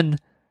ESPN,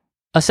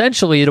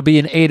 essentially, it'll be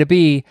an A to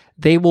B.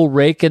 They will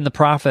rake in the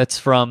profits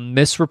from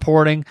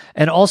misreporting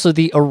and also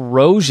the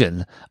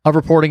erosion of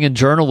reporting and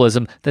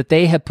journalism that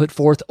they have put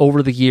forth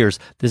over the years.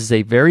 This is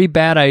a very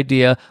bad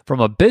idea from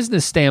a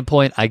business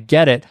standpoint. I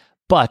get it,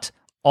 but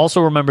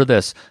also remember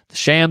this, the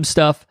sham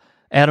stuff,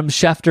 Adam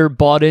Schefter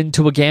bought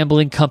into a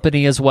gambling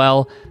company as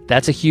well.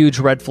 That's a huge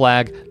red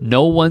flag.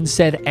 No one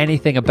said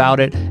anything about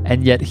it,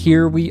 and yet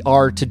here we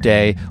are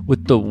today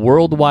with the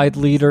worldwide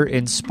leader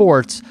in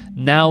sports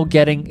now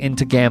getting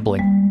into gambling.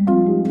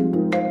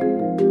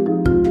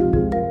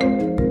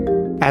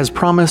 As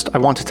promised, I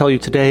want to tell you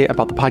today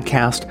about the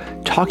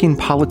podcast Talking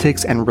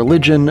Politics and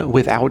Religion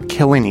Without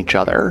Killing Each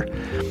Other.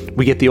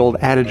 We get the old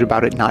adage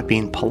about it not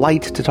being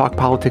polite to talk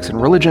politics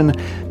and religion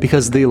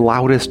because the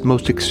loudest,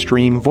 most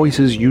extreme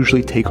voices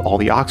usually take all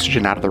the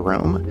oxygen out of the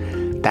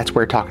room. That's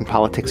where Talking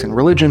Politics and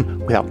Religion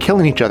Without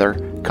Killing Each Other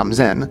comes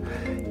in.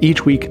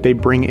 Each week, they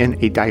bring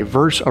in a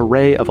diverse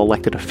array of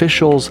elected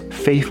officials,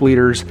 faith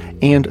leaders,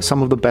 and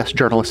some of the best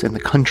journalists in the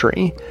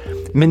country.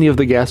 Many of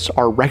the guests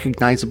are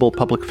recognizable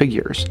public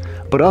figures,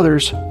 but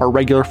others are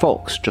regular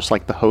folks, just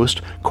like the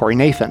host, Corey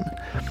Nathan.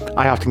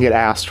 I often get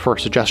asked for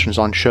suggestions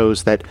on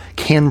shows that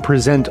can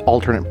present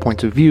alternate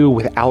points of view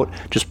without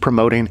just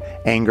promoting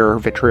anger,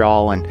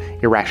 vitriol, and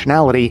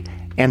irrationality,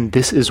 and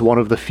this is one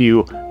of the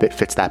few that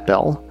fits that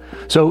bill.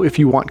 So if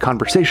you want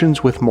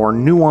conversations with more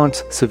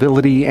nuance,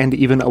 civility, and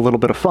even a little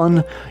bit of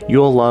fun,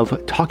 you'll love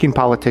Talking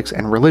Politics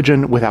and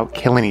Religion Without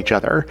Killing Each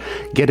Other.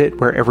 Get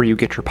it wherever you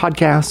get your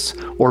podcasts,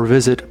 or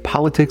visit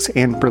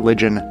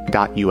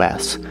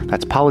politicsandreligion.us.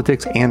 That's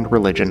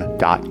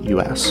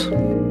politicsandreligion.us.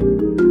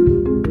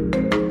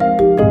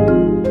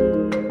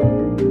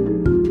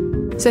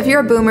 So if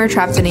you're a boomer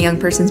trapped in a young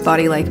person's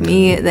body like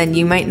me, then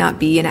you might not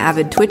be an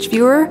avid Twitch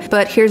viewer,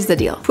 but here's the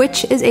deal.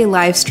 Twitch is a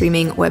live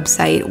streaming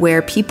website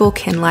where people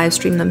can live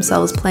stream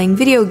themselves playing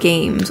video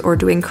games or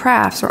doing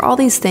crafts or all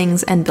these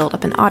things and build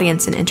up an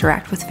audience and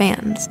interact with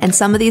fans. And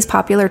some of these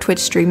popular Twitch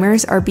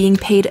streamers are being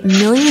paid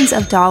millions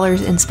of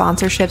dollars in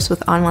sponsorships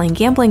with online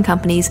gambling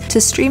companies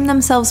to stream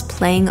themselves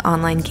playing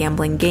online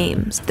gambling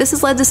games. This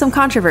has led to some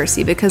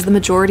controversy because the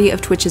majority of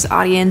Twitch's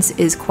audience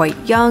is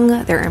quite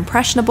young, they're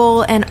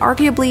impressionable, and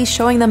arguably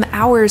showing showing them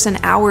hours and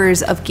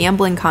hours of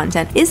gambling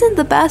content isn't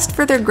the best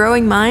for their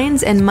growing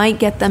minds and might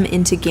get them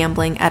into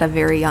gambling at a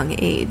very young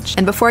age.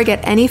 And before I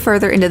get any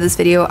further into this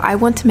video, I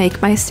want to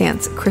make my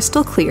stance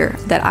crystal clear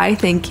that I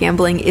think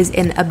gambling is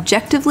an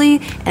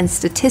objectively and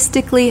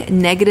statistically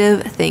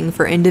negative thing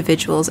for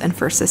individuals and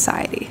for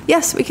society.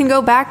 Yes, we can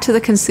go back to the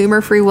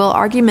consumer free will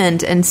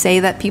argument and say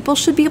that people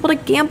should be able to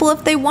gamble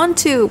if they want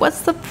to.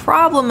 What's the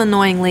problem,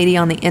 annoying lady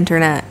on the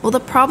internet? Well, the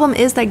problem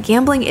is that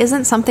gambling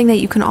isn't something that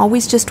you can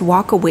always just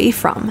walk away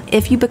from.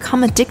 If you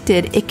become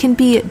addicted, it can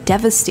be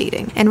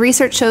devastating. And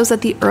research shows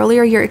that the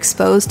earlier you're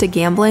exposed to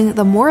gambling,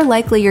 the more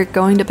likely you're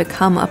going to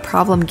become a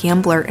problem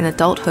gambler in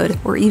adulthood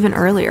or even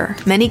earlier.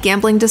 Many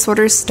gambling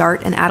disorders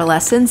start in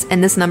adolescence,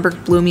 and this number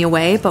blew me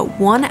away, but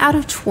 1 out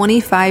of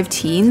 25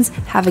 teens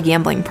have a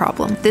gambling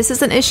problem. This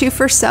is an issue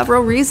for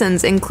several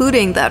reasons,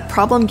 including that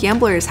problem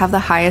gamblers have the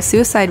highest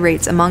suicide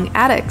rates among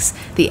addicts.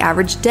 The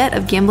average debt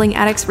of gambling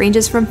addicts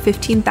ranges from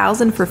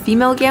 $15,000 for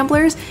female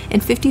gamblers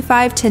and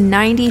 $55,000 to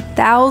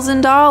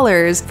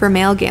 $90,000 for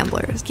male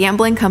gamblers.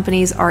 Gambling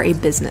companies are a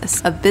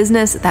business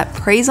that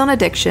preys on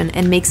addiction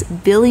and makes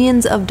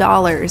billions of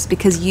dollars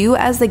because you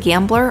as the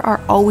gambler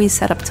are always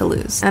set up to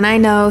lose. And I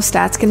know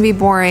stats can be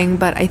boring,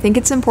 but I think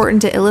it's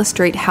important to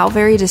illustrate how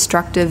very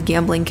destructive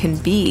gambling can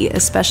be,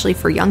 especially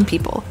for young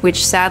people,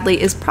 which sadly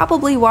is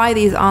probably why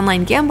these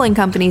online gambling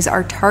companies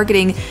are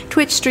targeting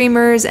Twitch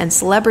streamers and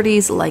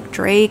celebrities like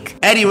Drake.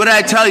 Eddie, what did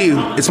I tell you?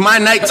 It's my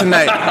night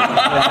tonight.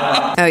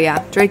 Oh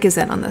yeah, Drake is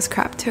in on this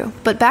crap too.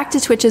 But back to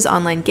Twitch's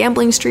online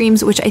gambling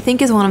streams, which I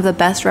think is one of the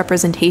best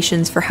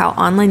representations for how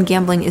online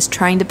gambling is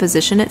trying to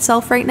position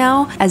itself right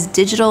now as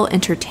digital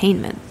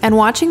entertainment. And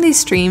watching these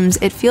streams,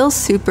 it feels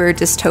super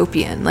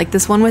dystopian. Like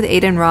this one with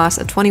Aiden Ross,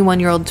 a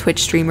 21-year-old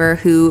Twitch streamer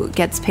who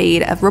gets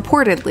paid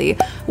reportedly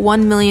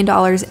 $1 million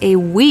a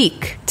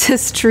week to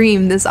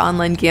stream this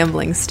online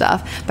gambling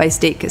stuff by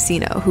State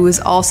Casino, who is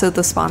also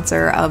the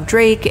sponsor of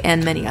Drake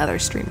and many other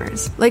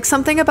streamers. Like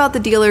something about the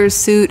dealer's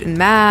suit and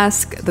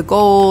mask, the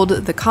gold,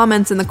 the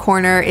comments in the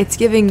corner, it's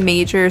giving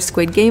major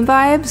Squid Game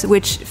vibes,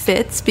 which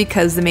fits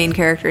because the main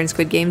character in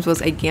Squid Games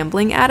was a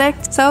gambling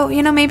addict. So,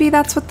 maybe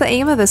that's what the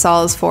aim of this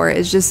all is for,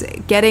 is just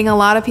getting a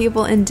lot of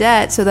people in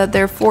debt so that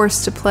they're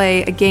forced to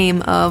play a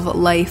game of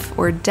life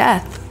or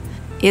death.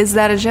 Is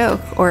that a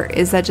joke, or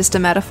is that just a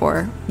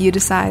metaphor? You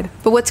decide.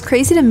 But what's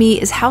crazy to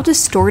me is how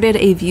distorted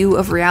a view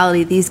of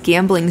reality these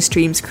gambling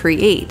streams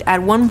create.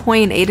 At one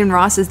point, Aiden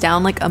Ross is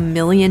down like $1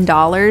 million.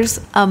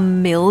 $1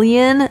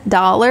 million?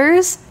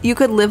 You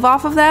could live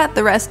off of that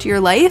the rest of your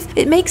life?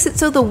 It makes it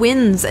so the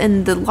wins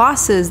and the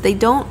losses, they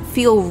don't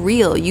feel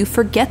real. You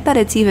forget that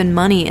it's even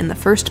money in the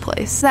first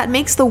place. That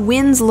makes the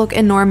wins look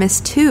enormous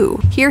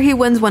too. Here he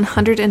wins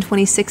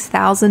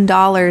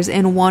 $126,000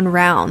 in one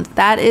round.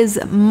 That is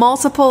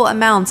multiple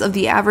amounts of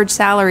the average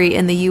salary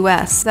in the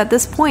US. At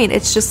this point,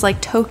 it's just like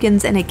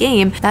tokens in a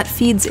game that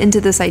feeds into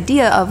this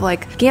idea of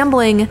like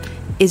gambling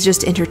is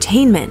just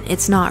entertainment.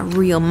 It's not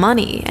real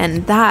money.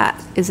 And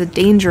that is a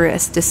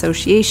dangerous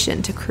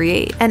dissociation to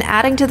create. And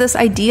adding to this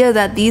idea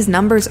that these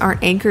numbers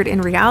aren't anchored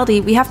in reality,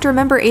 we have to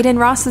remember Aiden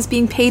Ross is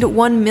being paid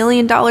 $1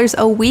 million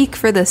a week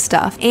for this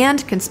stuff.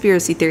 And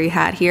conspiracy theory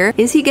hat here,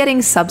 is he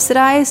getting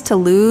subsidized to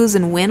lose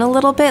and win a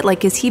little bit?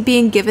 Like, is he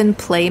being given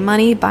play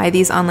money by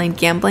these online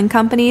gambling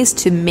companies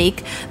to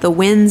make the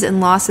wins and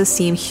losses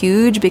seem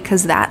huge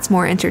because that's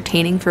more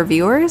entertaining for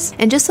viewers?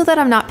 And just so that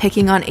I'm not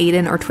picking on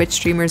Aiden or Twitch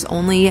streamers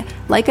only,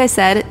 like I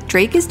said,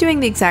 Drake is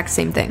doing the exact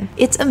same thing.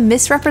 It's a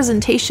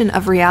misrepresentation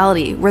of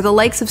reality where the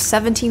likes of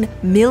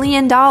 $17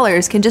 million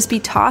can just be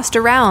tossed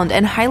around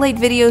and highlight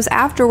videos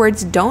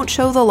afterwards don't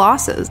show the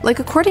losses. Like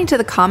according to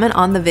the comment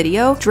on the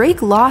video,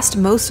 Drake lost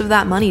most of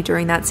that money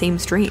during that same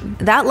stream.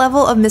 That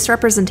level of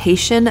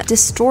misrepresentation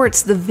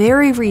distorts the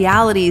very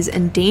realities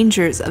and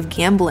dangers of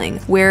gambling,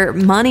 where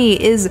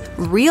money is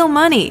real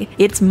money.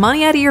 It's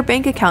money out of your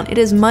bank account. It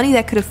is money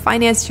that could have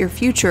financed your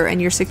future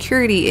and your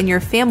security and your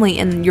family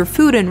and your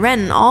food and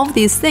rent and all of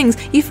these things.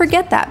 You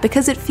forget that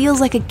because it feels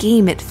like a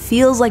game. It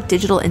feels like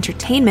digital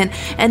entertainment,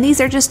 and these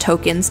are just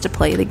tokens to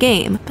play the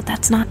game. But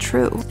that's not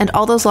true. And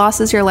all those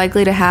losses you're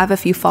likely to have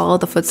if you follow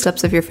the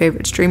footsteps of your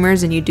favorite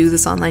streamers and you do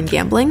this online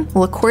gambling,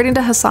 well, according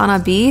to Hassan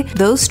Abi,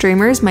 those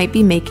streamers might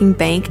be making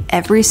bank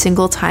every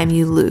single time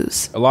you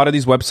lose. A lot of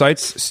these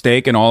websites,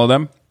 Stake and all of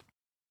them,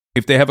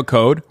 if they have a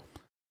code,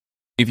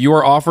 if you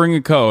are offering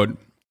a code,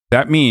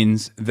 that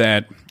means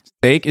that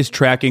Stake is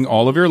tracking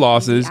all of your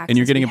losses, and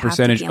you're getting a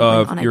percentage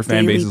of your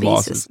fan base's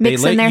losses.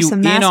 Mix in there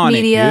some mass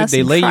media, some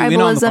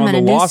tribalism, and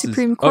a new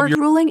Supreme Court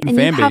ruling, and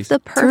you have the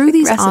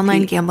perfect recipe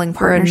online gambling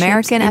for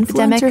American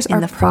epidemics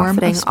are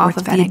profiting off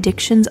of the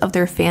addictions of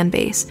their fan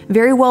base,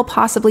 very well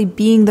possibly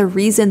being the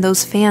reason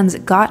those fans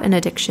got an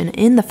addiction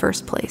in the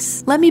first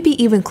place. Let me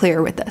be even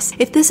clearer with this.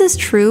 If this is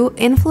true,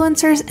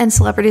 influencers and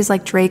celebrities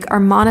like Drake are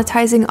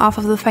monetizing off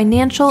of the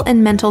financial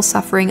and mental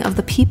suffering of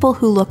the people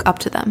who look up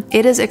to them.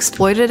 It is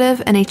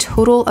exploitative and a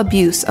total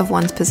abuse of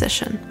one's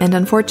position. And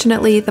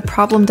unfortunately, the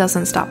problem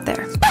doesn't stop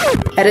there.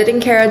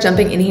 Editing Kara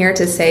jumping in here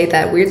to say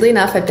that weirdly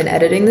enough, I've been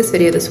editing this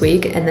video this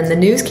week, and then the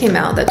news came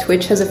out that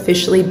Twitch has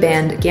officially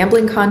banned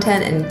gambling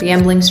content and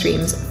gambling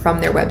streams from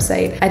their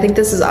website. I think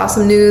this is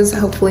awesome news.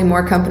 Hopefully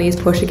more companies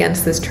push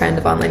against this trend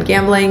of online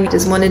gambling.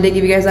 Just wanted to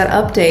give you guys that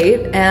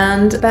update,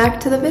 and back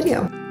to the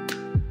video.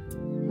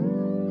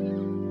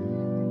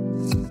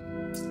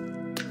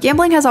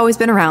 Gambling has always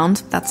been around,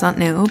 that's not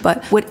new,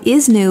 but what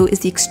is new is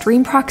the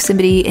extreme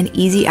proximity and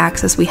easy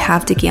access we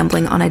have to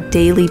gambling on a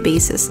daily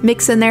basis.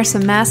 Mix in there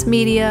some mass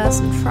media,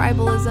 some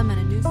tribalism, and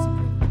a new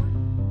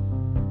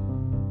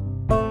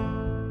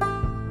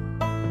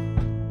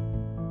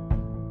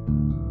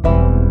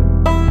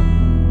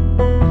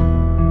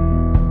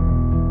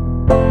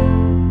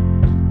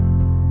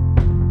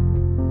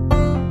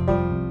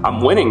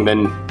I'm winning,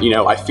 then,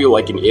 I feel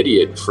like an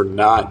idiot for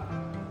not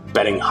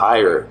betting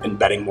higher and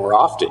betting more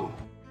often.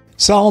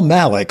 Saul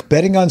Malik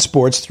betting on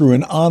sports through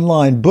an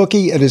online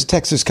bookie at his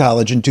Texas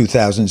college in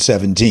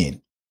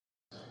 2017.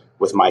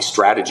 With my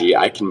strategy,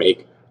 I can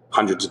make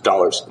hundreds of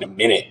dollars in a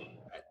minute.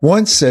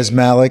 Once, says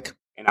Malik,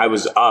 and I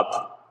was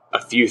up a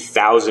few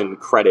thousand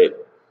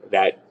credit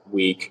that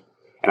week,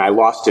 and I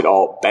lost it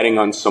all betting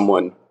on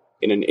someone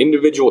in an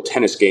individual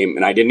tennis game,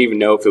 and I didn't even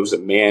know if it was a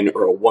man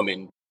or a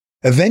woman.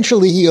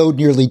 Eventually, he owed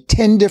nearly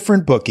 10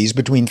 different bookies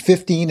between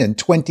 $15,000 and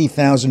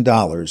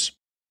 $20,000.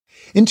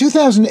 In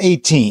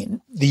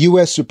 2018, the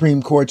U.S.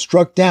 Supreme Court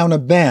struck down a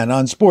ban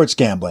on sports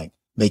gambling,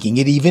 making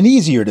it even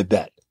easier to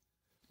bet.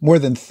 More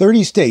than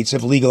 30 states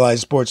have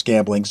legalized sports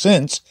gambling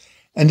since,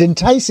 and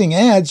enticing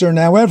ads are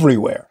now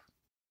everywhere.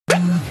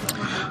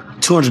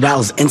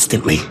 $200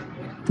 instantly,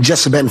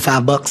 just for betting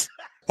 $5.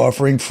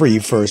 Offering free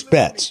first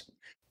bets.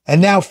 And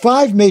now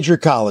 5 major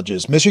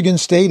colleges, Michigan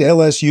State,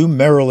 LSU,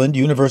 Maryland,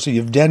 University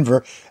of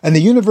Denver, and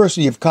the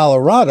University of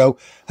Colorado,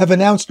 have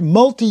announced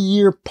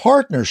multi-year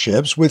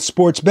partnerships with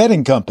sports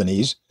betting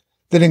companies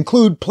that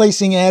include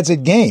placing ads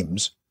at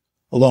games,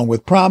 along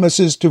with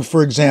promises to,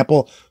 for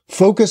example,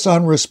 focus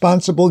on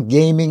responsible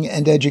gaming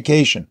and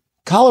education.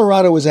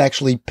 Colorado was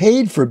actually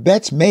paid for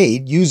bets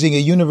made using a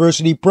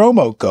university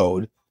promo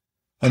code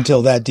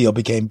until that deal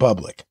became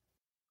public.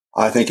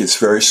 I think it's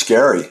very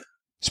scary.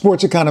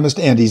 Sports economist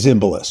Andy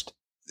Zimbalist.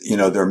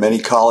 There are many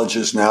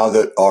colleges now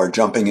that are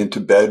jumping into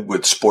bed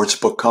with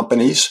sportsbook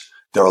companies.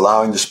 They're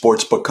allowing the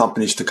sportsbook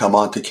companies to come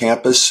onto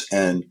campus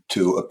and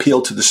to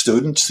appeal to the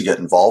students to get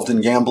involved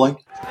in gambling.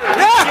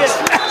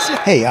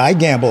 Hey, I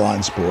gamble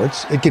on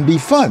sports. It can be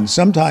fun,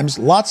 sometimes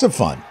lots of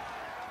fun.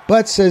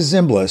 But, says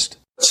Zimbalist,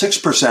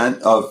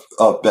 6%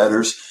 of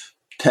bettors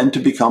tend to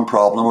become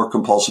problem or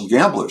compulsive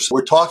gamblers.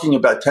 We're talking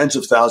about tens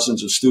of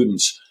thousands of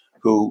students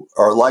who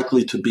are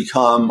likely to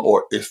become,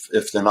 or if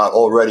they're not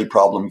already,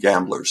 problem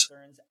gamblers.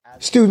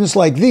 Students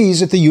like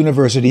these at the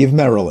University of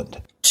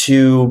Maryland.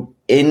 To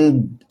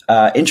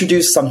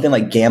introduce something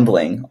like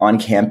gambling on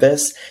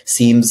campus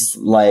seems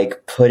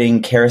like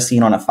putting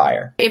kerosene on a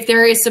fire. If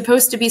there is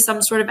supposed to be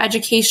some sort of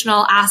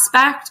educational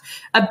aspect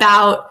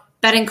about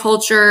betting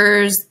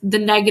cultures, the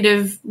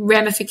negative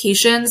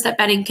ramifications that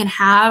betting can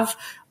have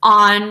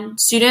on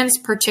students,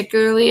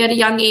 particularly at a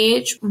young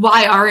age,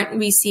 why aren't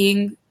we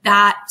seeing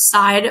that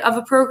side of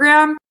a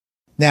program?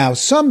 Now,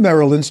 some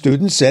Maryland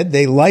students said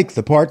they like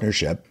the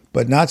partnership,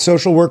 but not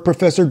social work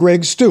professor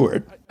Greg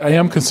Stewart. I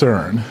am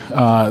concerned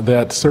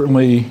that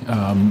certainly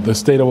the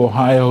state of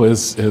Ohio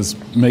has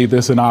made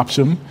this an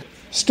option.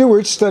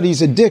 Stewart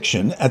studies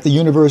addiction at the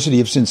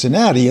University of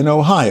Cincinnati in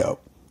Ohio,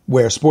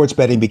 where sports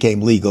betting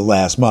became legal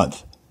last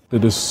month.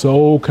 It is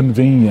so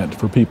convenient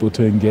for people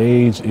to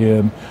engage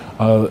in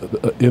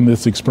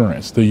this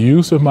experience. The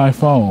use of my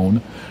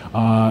phone,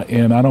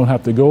 and I don't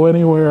have to go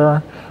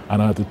anywhere. I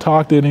don't have to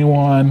talk to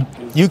anyone.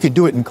 You could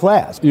do it in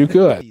class. You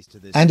could.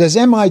 And as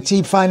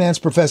MIT finance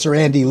professor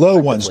Andy Lowe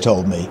once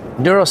told me,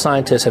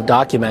 neuroscientists have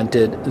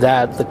documented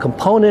that the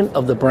component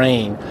of the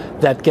brain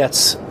that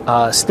gets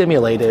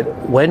stimulated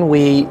when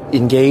we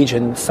engage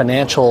in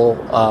financial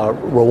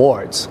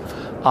rewards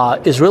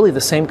is really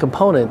the same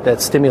component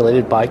that's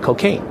stimulated by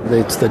cocaine.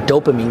 It's the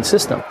dopamine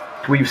system.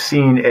 We've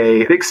seen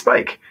a big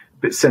spike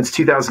since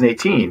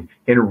 2018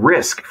 in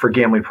risk for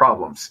gambling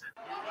problems.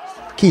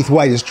 Keith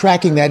White is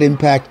tracking that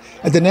impact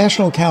at the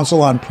National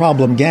Council on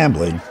Problem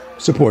Gambling,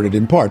 supported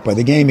in part by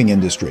the gaming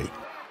industry.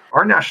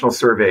 Our national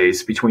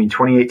surveys between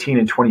 2018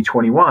 and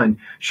 2021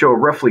 show a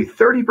roughly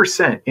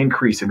 30%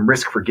 increase in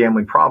risk for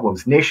gambling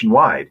problems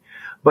nationwide,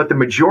 but the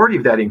majority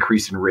of that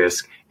increase in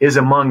risk is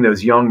among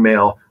those young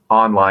male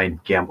online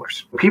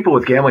gamblers. People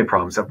with gambling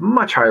problems have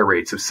much higher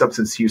rates of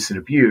substance use and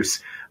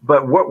abuse,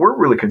 but what we're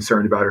really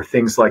concerned about are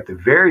things like the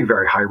very,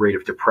 very high rate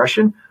of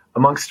depression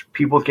amongst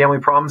people with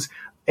gambling problems,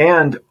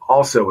 and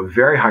also a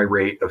very high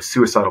rate of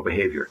suicidal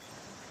behavior.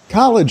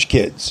 College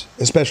kids,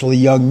 especially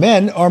young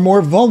men, are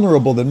more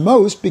vulnerable than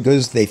most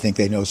because they think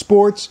they know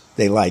sports,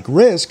 they like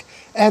risk,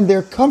 and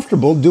they're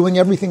comfortable doing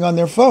everything on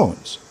their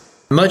phones.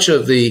 Much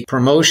of the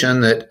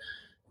promotion that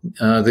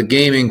the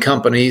gaming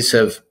companies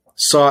have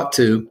sought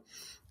to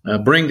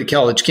bring to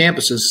college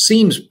campuses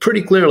seems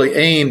pretty clearly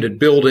aimed at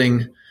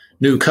building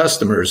new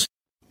customers.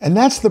 And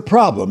that's the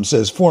problem,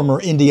 says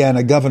former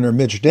Indiana Governor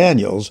Mitch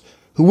Daniels,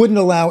 who wouldn't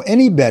allow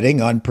any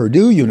betting on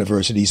Purdue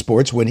University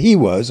sports when he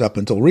was, up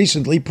until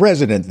recently,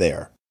 president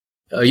there.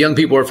 Young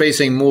people are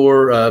facing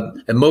more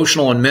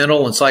emotional and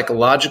mental and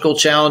psychological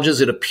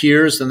challenges, it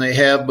appears, than they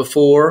have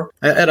before.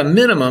 At a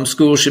minimum,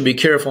 schools should be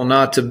careful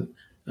not to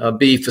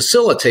be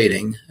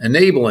facilitating,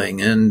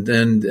 enabling,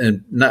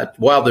 and not,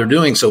 while they're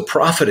doing so,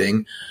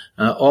 profiting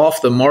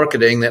off the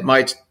marketing that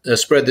might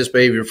spread this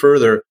behavior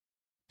further.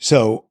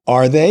 So,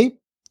 are they?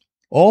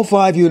 All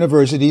 5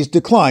 universities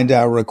declined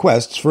our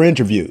requests for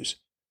interviews.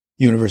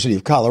 University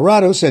of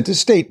Colorado sent a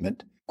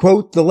statement.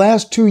 Quote, the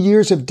last 2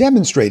 years have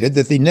demonstrated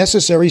that the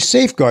necessary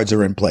safeguards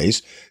are in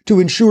place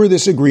to ensure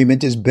this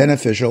agreement is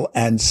beneficial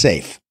and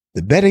safe.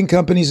 The betting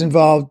companies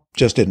involved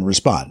just didn't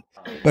respond.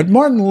 But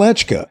Martin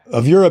Lechka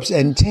of Europe's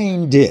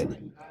Entain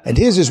did, and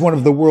his is one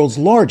of the world's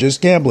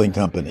largest gambling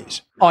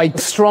companies. I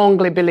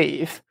strongly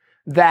believe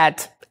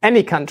that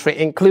any country,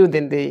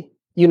 including the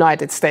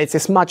United States,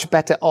 is much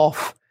better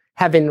off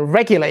having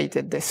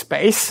regulated this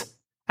space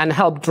and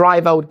helped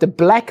drive out the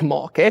black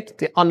market,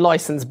 the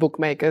unlicensed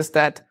bookmakers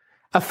that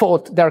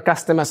afford their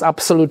customers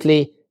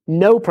absolutely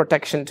no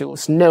protection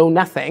tools, no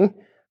nothing,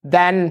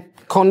 than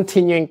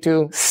continuing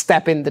to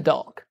step in the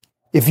dark.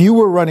 If you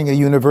were running a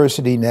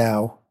university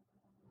now,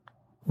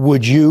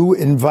 would you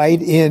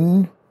invite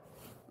in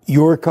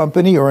your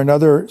company or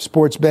another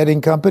sports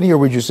betting company, or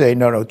would you say,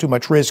 no, too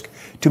much risk,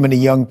 too many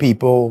young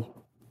people?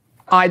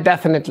 I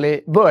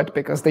definitely would,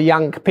 because the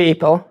young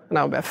people,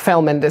 now we're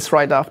filming this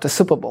right after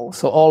Super Bowl,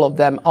 so all of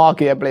them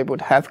arguably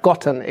would have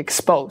gotten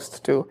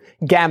exposed to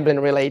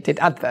gambling-related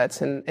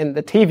adverts in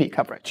the TV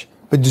coverage.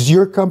 But does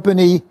your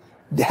company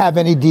have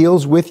any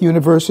deals with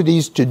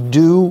universities to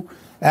do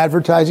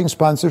advertising,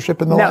 sponsorship,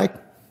 and the like?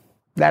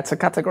 That's a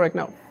categoric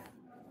no.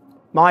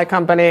 My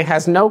company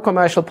has no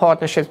commercial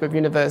partnerships with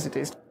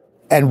universities.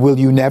 And will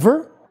you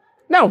never?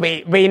 No,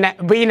 we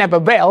never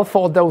will,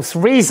 for those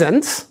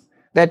reasons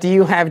that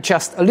you have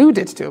just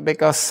alluded to,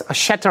 because a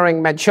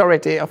shattering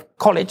majority of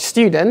college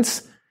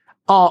students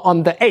are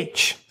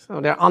underage. So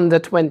they're under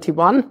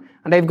 21,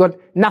 and they've got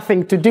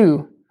nothing to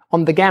do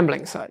on the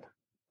gambling side.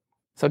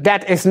 So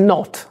that is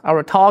not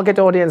our target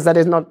audience. That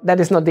is not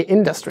the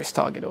industry's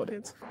target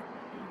audience.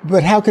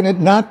 But how can it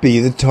not be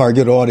the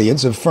target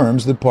audience of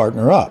firms that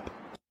partner up?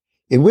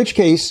 In which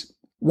case,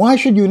 why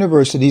should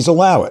universities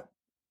allow it?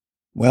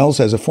 Well,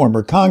 says a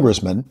former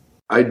congressman,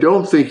 I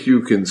don't think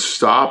you can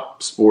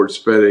stop sports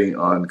betting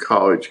on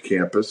college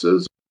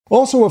campuses.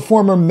 Also a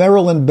former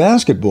Maryland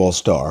basketball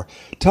star,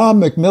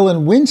 Tom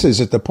McMillan winces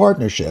at the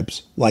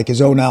partnerships, like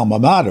his own alma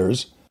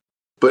maters.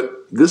 But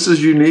this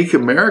is unique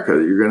America.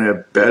 You're going to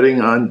have betting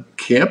on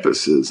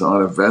campuses,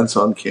 on events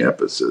on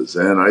campuses.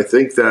 And I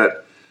think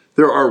that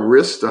there are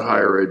risks to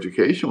higher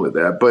education with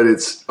that, but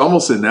it's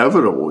almost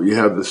inevitable. You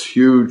have this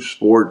huge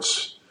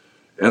sports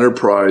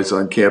enterprise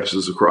on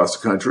campuses across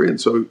the country, and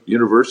so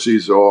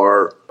universities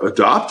are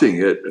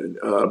adopting it,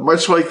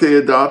 much like they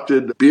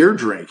adopted beer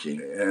drinking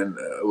and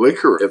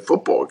liquor at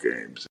football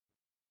games.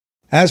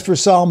 As for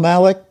Sal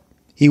Malik,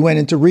 he went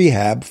into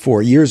rehab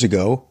 4 years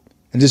ago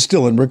and is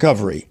still in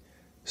recovery,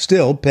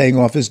 still paying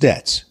off his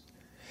debts,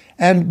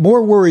 and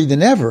more worried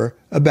than ever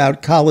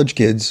about college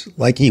kids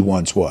like he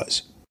once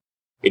was.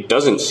 It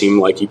doesn't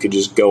seem like you could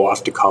just go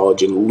off to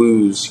college and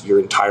lose your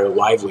entire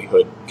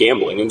livelihood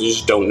gambling, and you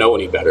just don't know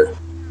any better.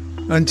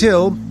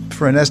 Until,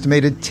 for an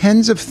estimated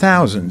tens of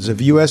thousands of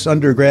U.S.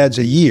 undergrads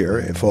a year,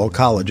 if all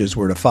colleges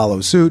were to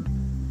follow suit,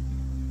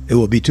 it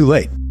will be too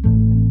late.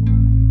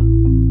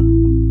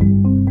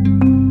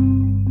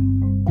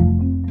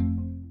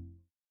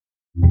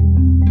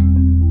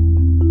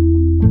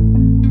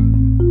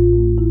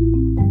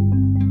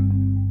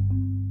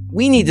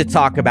 We need to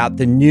talk about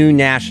the new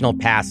national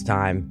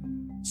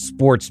pastime,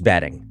 sports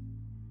betting.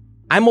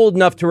 I'm old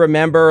enough to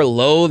remember,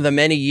 the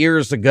many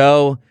years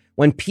ago,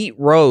 when Pete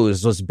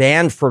Rose was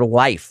banned for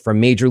life from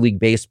Major League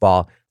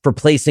Baseball for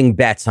placing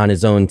bets on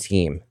his own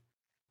team.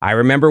 I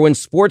remember when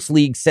sports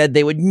leagues said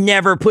they would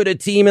never put a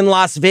team in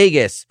Las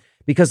Vegas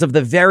because of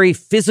the very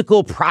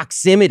physical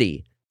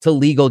proximity to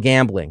legal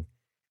gambling.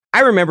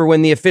 I remember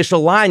when the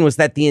official line was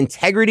that the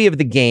integrity of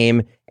the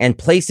game and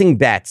placing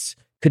bets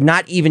could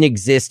not even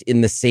exist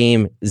in the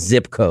same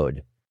zip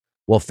code.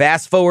 Well,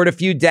 fast forward a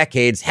few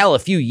decades, a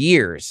few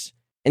years,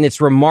 and it's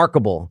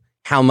remarkable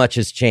how much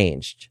has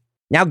changed.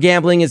 Now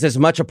gambling is as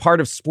much a part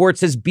of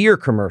sports as beer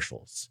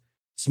commercials.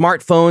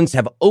 Smartphones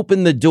have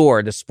opened the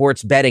door to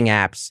sports betting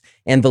apps,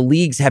 and the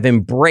leagues have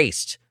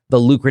embraced the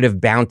lucrative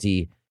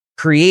bounty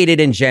created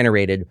and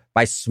generated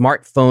by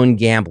smartphone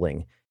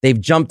gambling.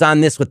 They've jumped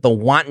on this with the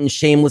wanton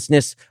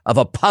shamelessness of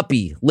a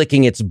puppy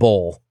licking its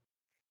bowl.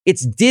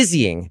 It's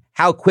dizzying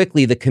how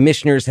quickly the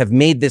commissioners have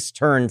made this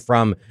turn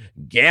from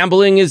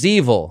gambling is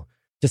evil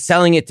to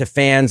selling it to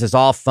fans as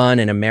all fun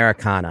and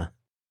Americana.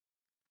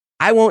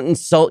 I won't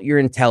insult your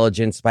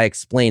intelligence by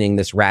explaining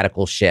this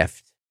radical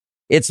shift.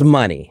 It's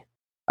money,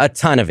 a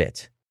ton of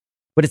it.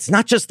 But it's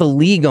not just the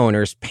league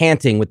owners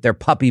panting with their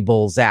puppy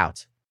bowls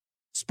out.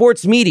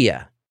 Sports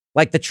media,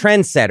 like the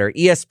trendsetter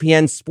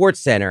ESPN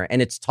SportsCenter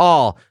and its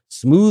tall,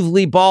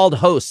 smoothly bald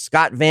host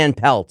Scott Van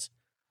Pelt,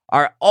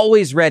 are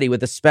always ready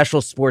with a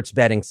special sports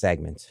betting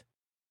segment.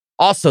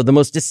 Also, the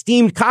most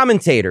esteemed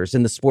commentators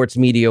in the sports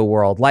media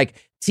world,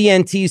 like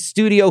TNT's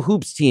Studio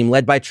Hoops team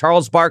led by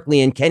Charles Barkley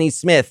and Kenny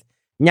Smith,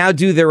 now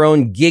do their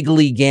own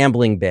giggly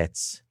gambling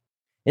bits.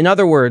 In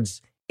other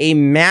words, a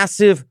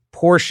massive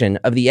portion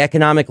of the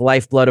economic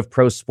lifeblood of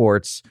pro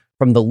sports,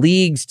 from the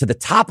leagues to the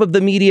top of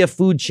the media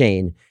food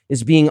chain,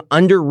 is being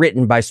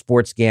underwritten by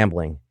sports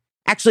gambling.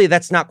 Actually,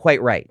 that's not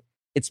quite right.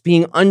 It's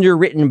being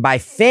underwritten by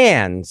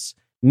fans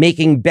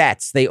making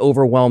bets they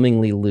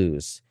overwhelmingly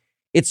lose.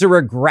 It's a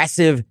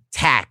regressive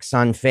tax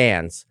on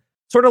fans,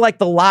 sort of like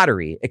the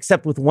lottery,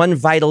 except with one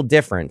vital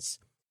difference.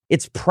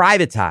 It's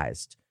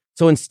privatized.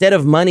 So instead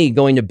of money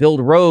going to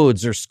build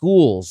roads or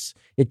schools,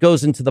 it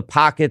goes into the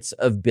pockets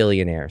of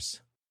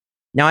billionaires.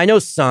 Now, I know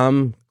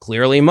some,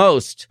 clearly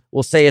most,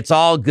 will say it's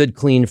all good,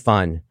 clean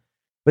fun.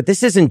 But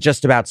this isn't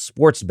just about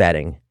sports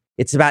betting.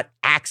 It's about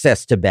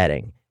access to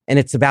betting, and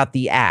it's about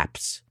the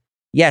apps.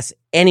 Yes,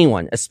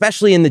 anyone,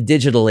 especially in the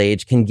digital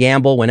age, can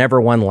gamble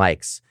whenever one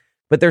likes.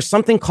 But there's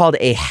something called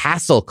a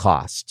hassle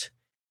cost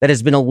that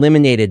has been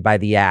eliminated by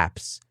the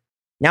apps.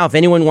 Now, if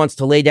anyone wants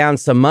to lay down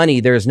some money,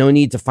 there's no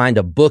need to find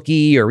a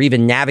bookie or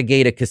even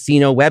navigate a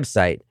casino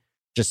website.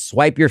 Just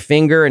swipe your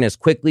finger, and as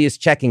quickly as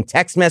checking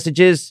text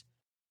messages,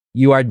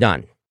 you are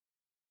done.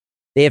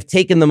 They have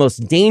taken the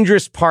most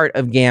dangerous part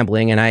of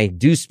gambling, and I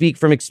do speak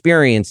from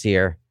experience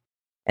here,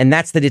 and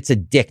that's that it's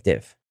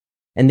addictive.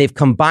 And they've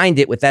combined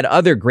it with that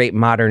other great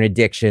modern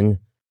addiction,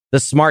 the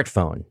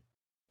smartphone.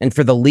 And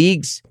for the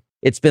leagues,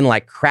 it's been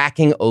like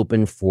cracking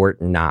open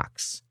Fort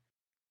Knox.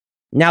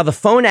 Now, the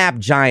phone app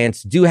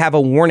giants do have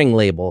a warning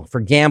label for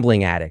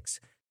gambling addicts,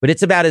 but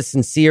it's about as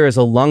sincere as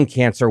a lung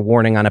cancer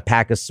warning on a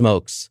pack of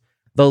smokes.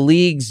 The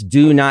leagues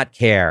do not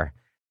care.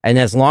 And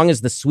as long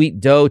as the sweet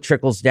dough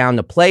trickles down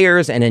to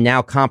players and a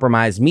now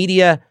compromised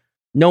media,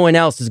 no one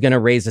else is going to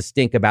raise a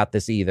stink about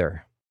this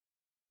either.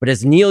 But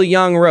as Neil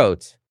Young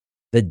wrote,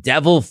 the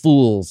devil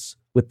fools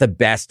with the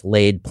best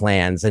laid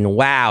plans. And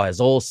wow,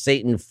 has old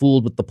Satan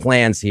fooled with the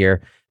plans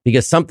here,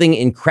 because something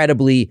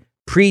incredibly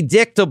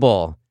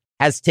predictable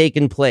has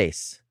taken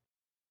place.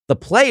 The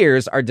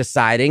players are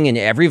deciding, in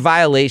every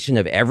violation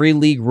of every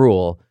league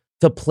rule,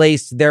 to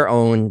place their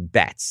own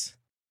bets.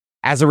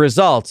 As a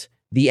result,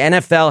 the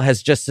NFL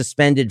has just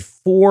suspended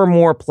 4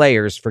 more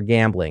players for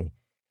gambling.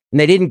 And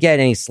they didn't get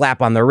any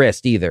slap on the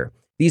wrist either.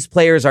 These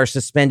players are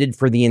suspended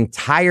for the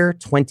entire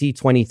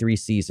 2023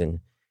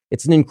 season.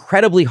 It's an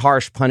incredibly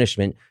harsh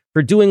punishment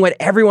for doing what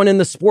everyone in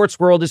the sports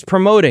world is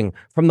promoting,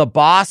 from the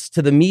boss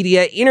to the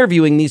media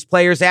interviewing these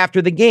players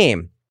after the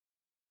game.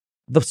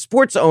 The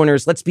sports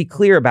owners, let's be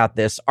clear about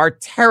this, are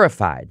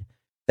terrified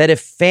that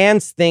if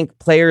fans think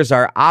players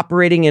are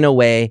operating in a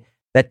way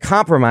that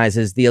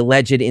compromises the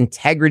alleged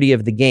integrity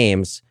of the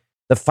games,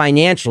 the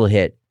financial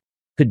hit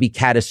could be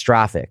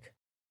catastrophic.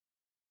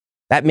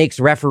 That makes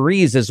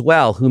referees as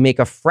well, who make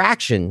a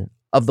fraction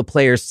of the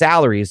players'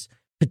 salaries,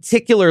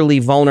 particularly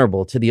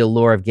vulnerable to the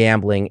allure of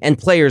gambling, and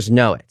players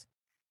know it.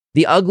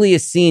 The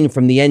ugliest scene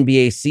from the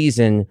NBA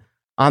season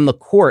on the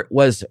court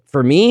was,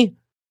 for me,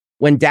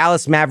 when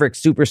Dallas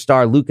Mavericks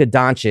superstar Luka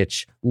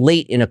Doncic,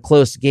 late in a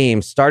close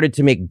game, started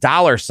to make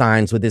dollar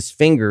signs with his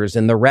fingers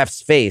in the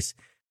ref's face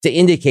to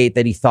indicate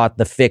that he thought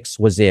the fix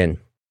was in.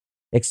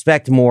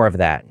 Expect more of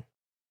that.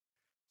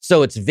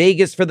 So it's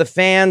Vegas for the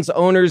fans,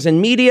 owners,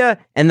 and media,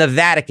 and the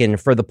Vatican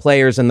for the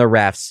players and the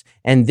refs.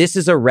 And this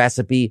is a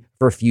recipe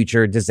for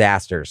future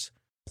disasters.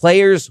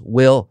 Players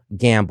will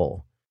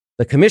gamble.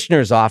 The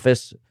commissioner's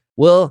office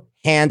will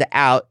hand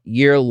out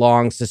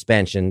year-long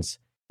suspensions,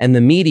 and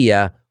the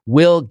media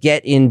will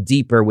get in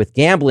deeper with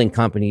gambling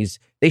companies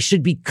they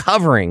should be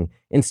covering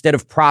instead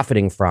of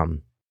profiting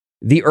from.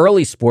 The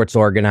early sports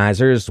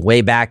organizers,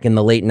 way back in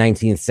the late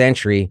 19th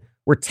century,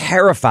 were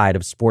terrified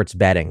of sports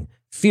betting,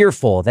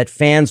 fearful that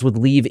fans would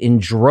leave in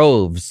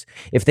droves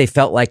if they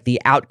felt like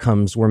the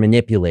outcomes were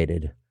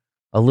manipulated.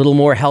 A little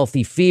more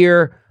healthy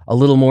fear, a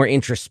little more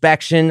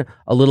introspection,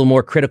 a little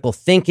more critical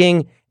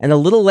thinking, and a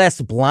little less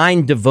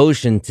blind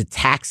devotion to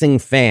taxing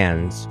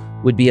fans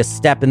would be a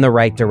step in the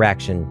right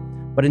direction.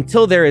 But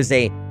until there is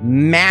a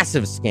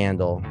massive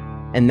scandal,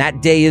 and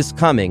that day is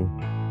coming,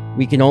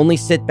 we can only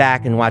sit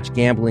back and watch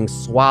gambling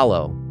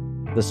swallow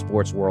the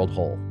sports world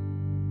whole.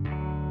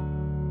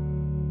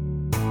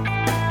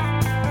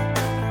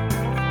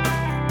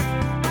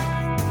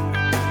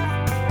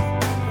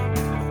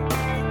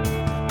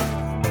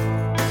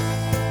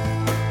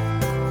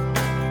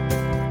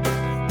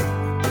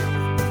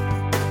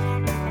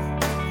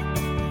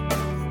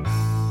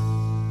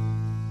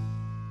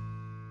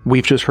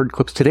 We've just heard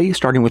clips today,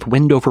 starting with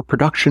Wendover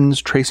Productions,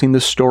 tracing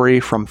the story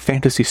from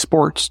fantasy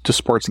sports to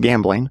sports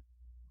gambling.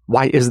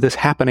 Why is this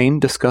happening?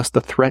 Discuss the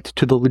threat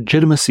to the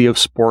legitimacy of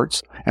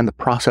sports and the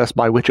process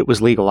by which it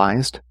was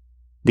legalized.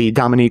 The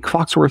Dominique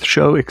Foxworth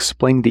Show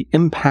explained the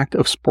impact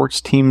of sports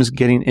teams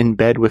getting in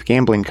bed with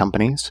gambling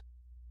companies.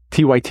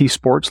 TYT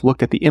Sports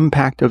looked at the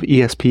impact of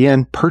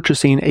ESPN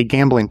purchasing a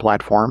gambling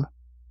platform.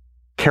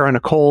 Kara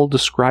Nicole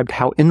described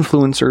how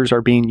influencers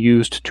are being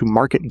used to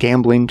market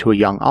gambling to a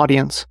young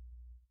audience.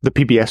 The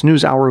PBS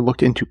NewsHour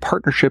looked into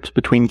partnerships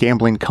between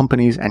gambling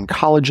companies and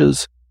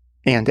colleges,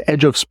 and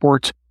Edge of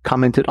Sports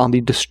commented on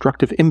the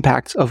destructive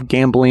impacts of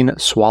gambling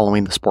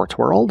swallowing the sports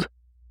world.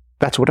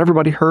 That's what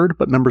everybody heard,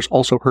 but members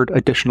also heard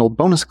additional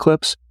bonus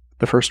clips.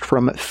 The first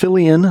from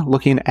Fillion,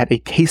 looking at a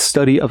case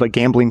study of a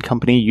gambling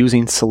company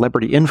using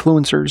celebrity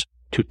influencers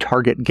to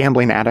target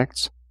gambling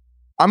addicts.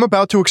 I'm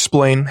about to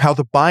explain how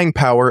the buying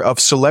power of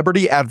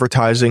celebrity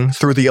advertising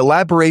through the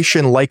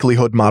elaboration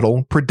likelihood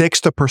model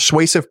predicts the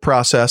persuasive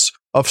process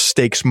of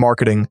stakes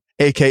marketing,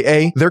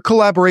 aka their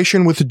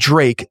collaboration with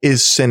Drake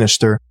is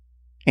sinister.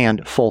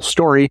 And Full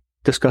Story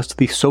discussed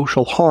the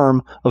social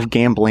harm of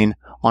gambling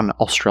on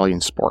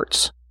Australian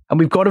sports. And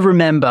we've got to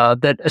remember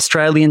that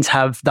Australians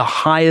have the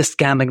highest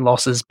gambling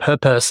losses per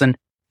person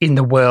in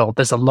the world.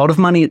 There's a lot of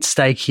money at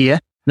stake here.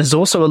 There's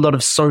also a lot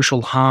of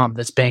social harm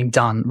that's being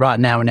done right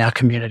now in our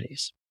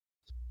communities.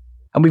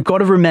 And we've got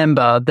to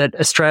remember that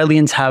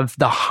Australians have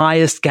the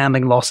highest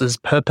gambling losses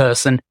per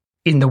person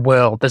in the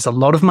world. There's a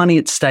lot of money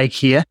at stake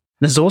here.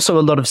 There's also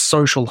a lot of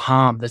social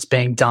harm that's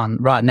being done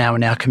right now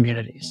in our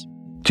communities.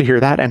 To hear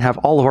that and have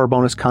all of our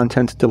bonus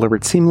content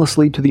delivered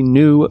seamlessly to the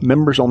new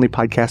members-only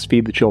podcast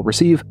feed that you'll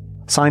receive,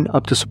 sign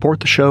up to support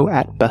the show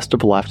at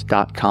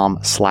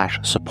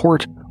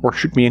bestoftheleft.com/support, or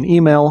shoot me an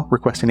email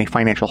requesting a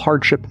financial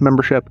hardship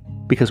membership,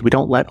 because we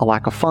don't let a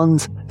lack of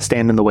funds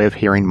stand in the way of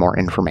hearing more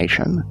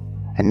information.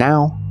 And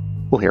now,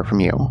 we'll hear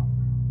from you.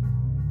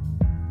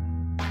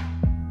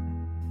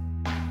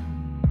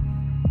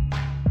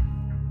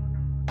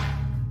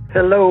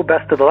 Hello,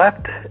 Best of the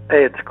Left.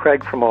 It's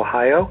Craig from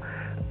Ohio,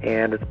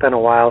 and it's been a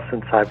while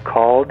since I've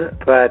called,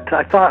 but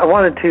I thought I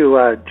wanted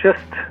to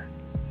just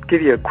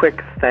give you a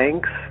quick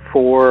thanks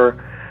for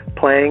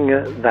playing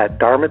that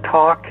Dharma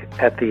talk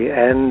at the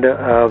end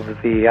of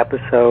the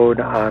episode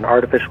on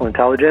artificial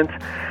intelligence,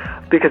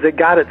 because it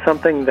got at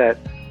something that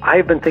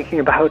I've been thinking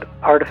about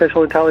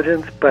artificial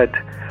intelligence, but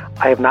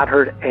I have not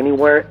heard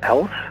anywhere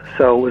else.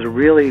 So it was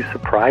really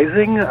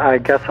surprising, I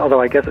guess,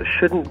 although I guess it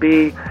shouldn't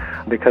be,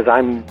 because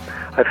I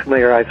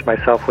familiarized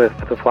myself with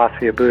the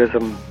philosophy of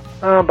Buddhism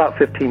about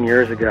 15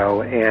 years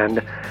ago,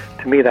 and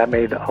to me that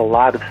made a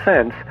lot of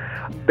sense.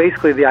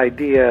 Basically the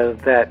idea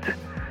that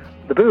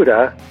the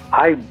Buddha,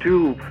 I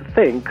do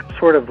think,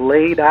 sort of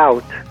laid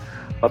out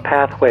a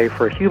pathway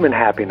for human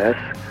happiness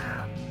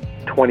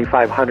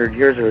 2,500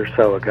 years or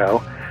so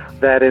ago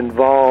that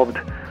involved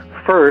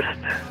first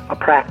a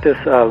practice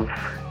of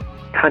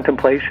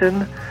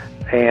contemplation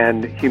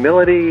and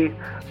humility,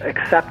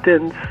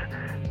 acceptance,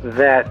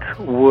 that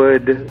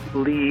would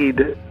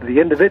lead the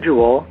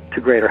individual to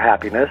greater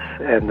happiness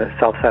and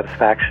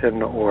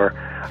self-satisfaction or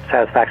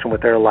satisfaction with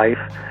their life.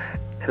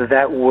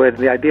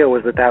 The idea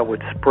was that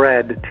would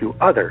spread to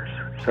others.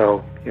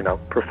 So,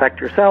 perfect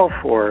yourself,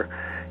 or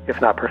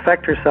if not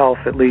perfect yourself,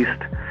 at least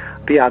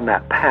be on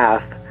that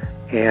path,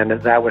 and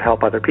that would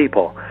help other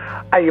people.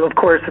 Of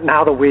course,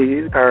 now that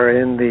we are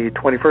in the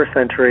 21st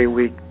century,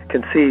 we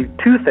can see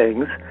two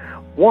things.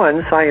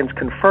 One, science has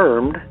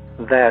confirmed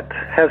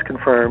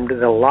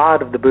that a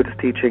lot of the Buddhist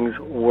teachings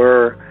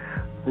were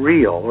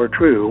real, were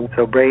true.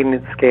 So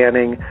brain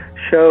scanning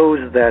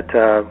shows that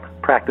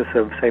practice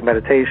of, say,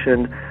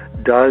 meditation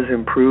does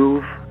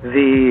improve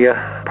the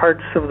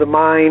parts of the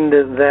mind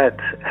that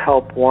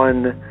help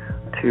one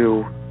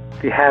to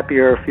be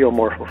happier, feel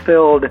more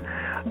fulfilled,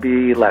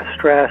 be less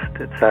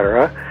stressed,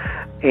 etc.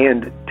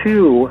 And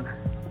two,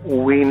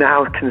 we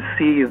now can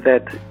see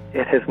that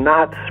it has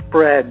not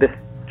spread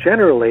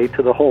generally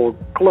to the whole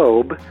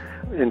globe.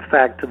 In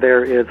fact,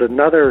 there is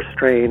another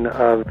strain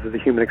of the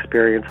human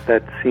experience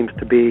that seems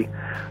to be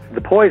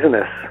the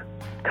poisonous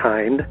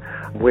kind,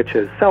 which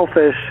is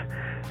selfish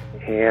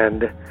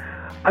and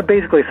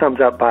basically sums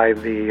up by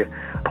the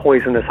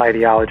poisonous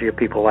ideology of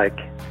people like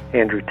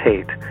Andrew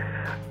Tate.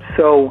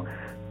 So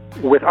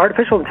with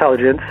artificial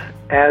intelligence,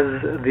 as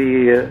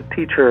the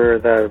teacher,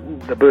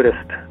 the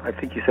Buddhist, I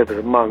think you said was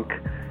a monk,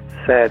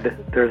 said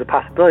there's a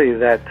possibility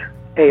that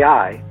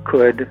AI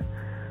could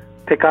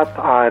pick up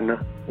on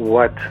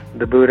what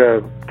the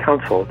Buddha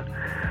counseled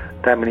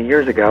that many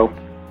years ago.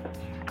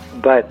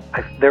 But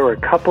there were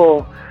a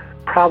couple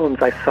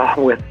problems I saw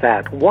with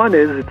that. One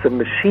is it's a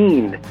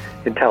machine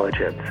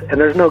intelligence, and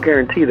there's no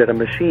guarantee that a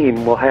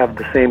machine will have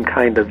the same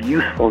kind of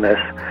usefulness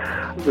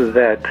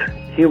that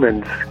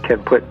humans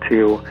can put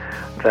to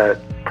the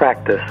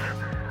practice,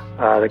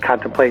 the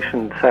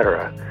contemplation,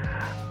 etc.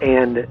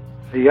 And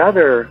the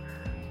other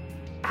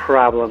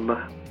problem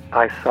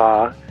I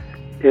saw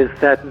is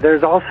that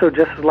there's also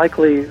just as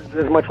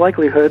much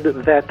likelihood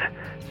that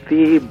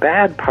the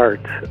bad part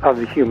of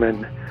the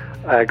human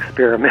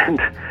experiment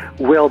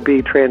will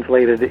be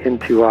translated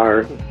into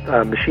our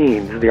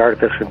machines, the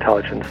artificial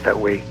intelligence that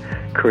we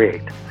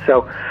create.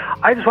 So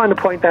I just wanted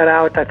to point that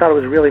out. I thought it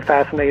was really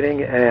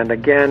fascinating. And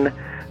again,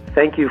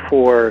 thank you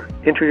for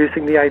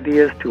introducing the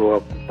ideas to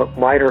a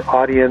wider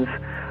audience,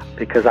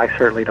 because I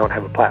certainly don't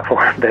have a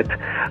platform that,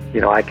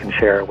 I can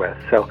share it with.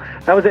 So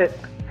that was it.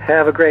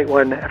 Have a great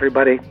one,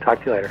 everybody.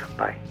 Talk to you later.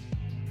 Bye.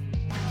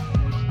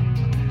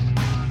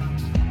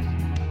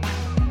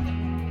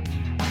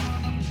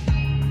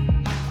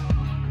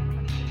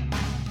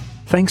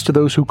 thanks to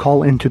those who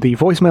call into the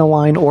voicemail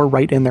line or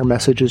write in their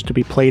messages to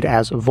be played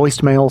as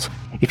voicemails.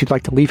 If you'd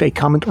like to leave a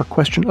comment or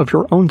question of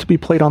your own to be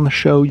played on the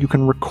show, you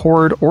can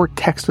record or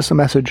text us a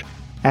message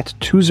at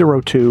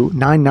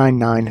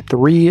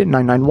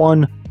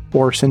 202-999-3991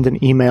 or send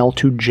an email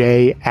to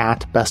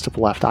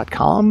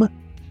j@bestoftheleft.com.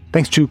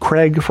 Thanks to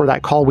Craig for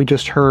that call we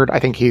just heard. I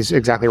think he's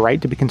exactly right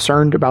to be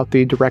concerned about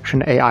the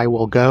direction AI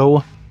will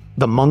go.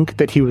 The monk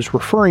that he was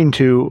referring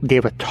to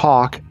gave a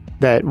talk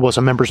that was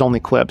a members-only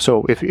clip,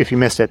 so if you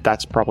missed it,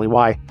 that's probably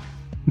why.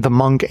 The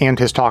monk and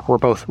his talk were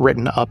both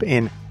written up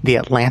in The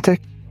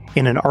Atlantic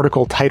in an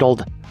article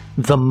titled,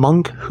 "The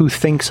Monk Who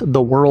Thinks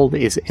the World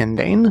is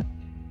Ending."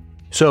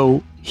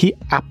 So he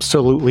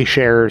absolutely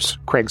shares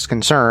Craig's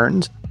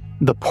concerns.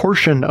 The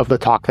portion of the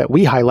talk that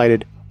we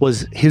highlighted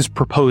was his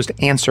proposed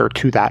answer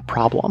to that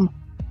problem.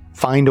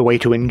 Find a way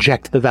to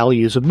inject the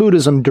values of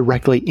Buddhism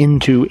directly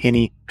into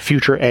any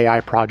future AI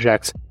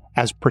projects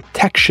as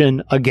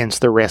protection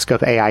against the risk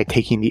of AI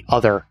taking the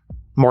other,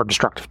 more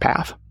destructive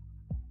path.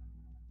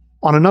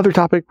 On another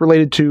topic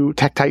related to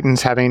tech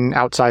titans having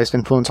outsized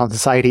influence on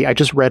society, I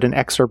just read an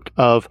excerpt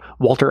of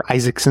Walter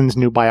Isaacson's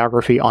new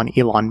biography on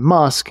Elon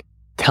Musk,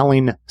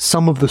 telling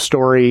some of the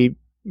story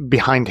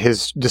behind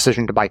his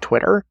decision to buy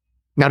Twitter.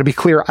 Now, to be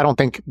clear, I don't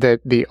think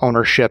that the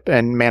ownership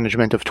and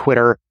management of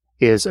Twitter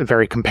is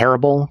very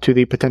comparable to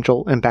the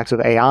potential impacts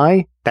of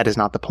AI. That is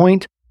not the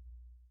point.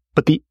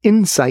 But the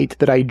insight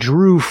that I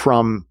drew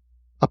from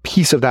a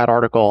piece of that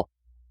article,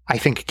 I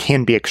think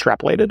can be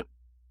extrapolated.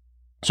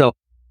 So,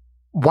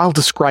 while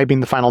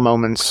describing the final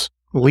moments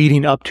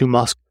leading up to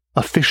Musk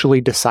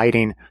officially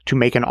deciding to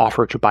make an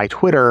offer to buy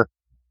Twitter,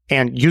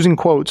 and using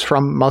quotes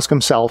from Musk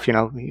himself,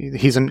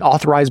 he's an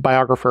authorized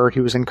biographer, he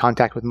was in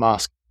contact with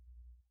Musk,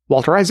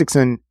 Walter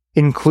Isaacson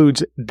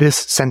includes this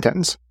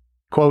sentence,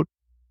 quote,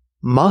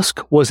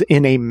 "Musk was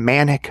in a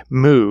manic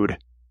mood,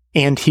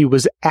 and he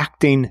was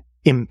acting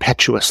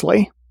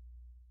impetuously,"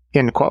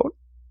 end quote.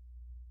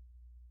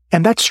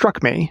 And that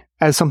struck me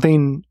as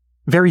something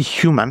very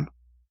human.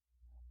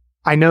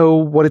 I know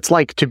what it's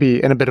like to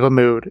be in a bit of a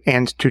mood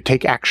and to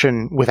take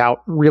action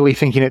without really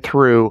thinking it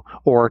through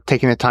or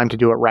taking the time to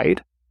do it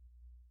right.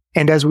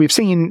 And as we've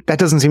seen, that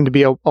doesn't seem to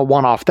be a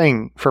one-off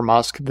thing for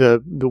Musk.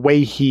 The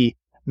way he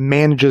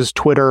manages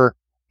Twitter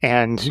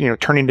and,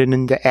 turning it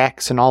into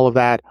X and all of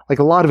that, like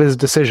a lot of his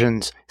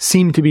decisions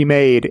seem to be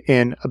made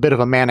in a bit of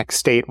a manic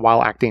state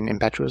while acting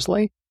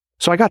impetuously.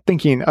 So I got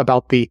thinking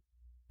about the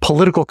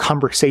political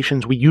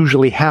conversations we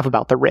usually have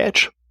about the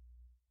rich.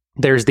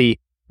 There's the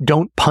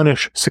don't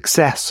punish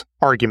success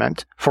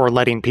argument for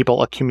letting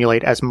people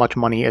accumulate as much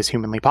money as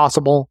humanly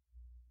possible.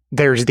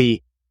 There's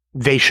the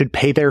they should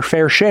pay their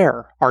fair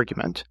share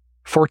argument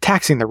for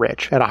taxing the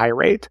rich at a high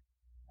rate.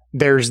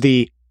 There's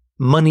the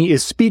money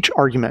is speech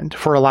argument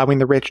for allowing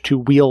the rich to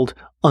wield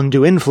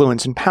undue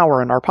influence and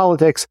power in our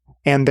politics.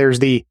 And there's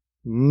the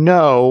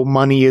no,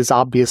 money is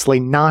obviously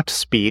not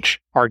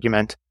speech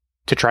argument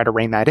to try to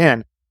rein that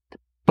in.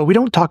 But we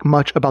don't talk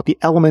much about the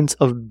elements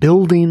of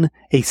building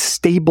a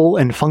stable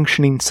and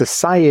functioning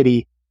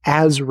society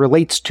as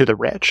relates to the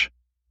rich.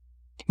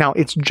 Now,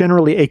 it's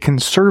generally a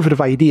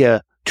conservative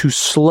idea to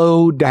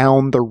slow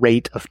down the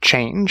rate of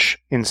change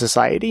in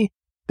society.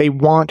 They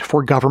want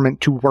for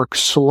government to work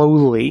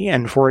slowly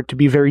and for it to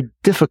be very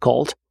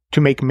difficult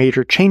to make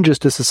major changes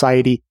to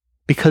society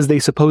because they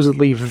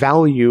supposedly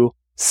value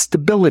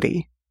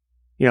stability.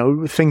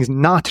 Things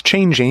not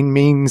changing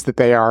means that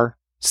they are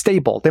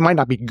stable. They might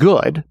not be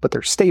good, but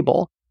they're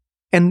stable.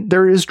 And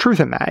there is truth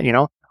in that,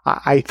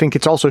 I think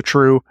it's also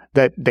true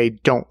that they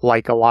don't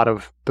like a lot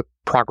of the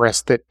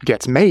progress that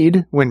gets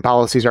made when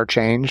policies are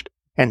changed.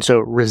 And so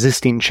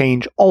resisting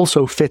change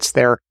also fits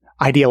their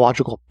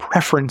ideological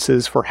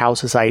preferences for how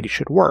society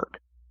should work.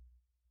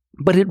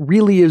 But it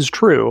really is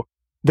true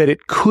that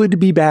it could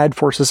be bad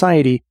for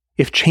society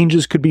if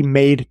changes could be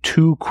made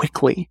too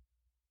quickly.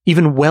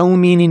 Even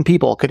well-meaning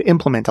people could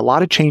implement a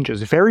lot of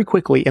changes very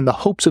quickly in the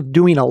hopes of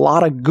doing a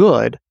lot of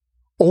good,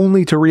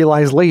 only to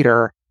realize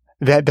later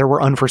that there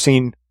were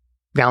unforeseen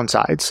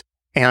downsides.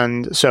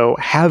 And so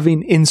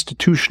having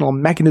institutional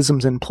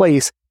mechanisms in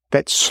place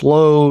that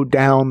slow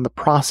down the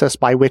process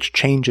by which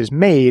change is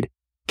made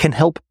can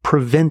help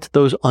prevent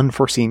those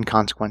unforeseen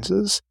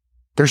consequences.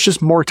 There's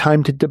just more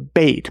time to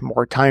debate,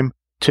 more time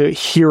to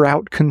hear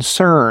out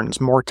concerns,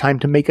 more time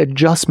to make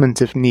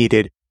adjustments if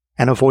needed,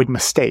 and avoid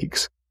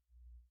mistakes.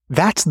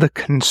 That's the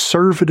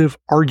conservative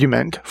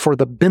argument for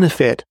the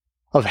benefit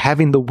of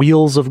having the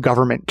wheels of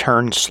government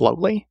turn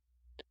slowly.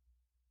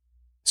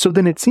 So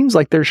then it seems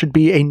like there should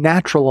be a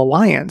natural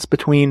alliance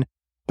between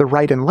the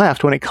right and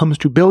left when it comes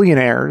to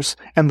billionaires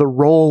and the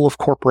role of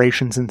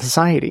corporations in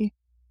society.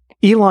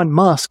 Elon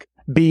Musk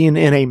being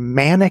in a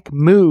manic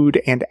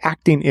mood and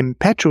acting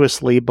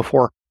impetuously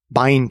before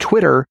buying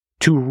Twitter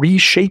to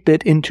reshape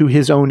it into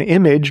his own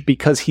image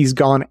because he's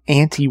gone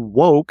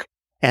anti-woke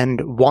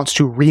and wants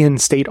to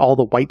reinstate all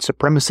the white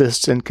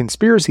supremacists and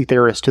conspiracy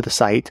theorists to the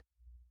site,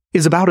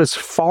 is about as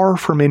far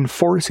from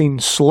enforcing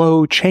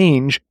slow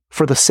change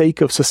for the sake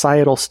of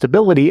societal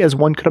stability as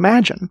one could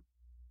imagine.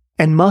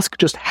 And Musk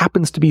just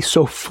happens to be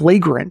so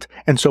flagrant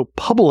and so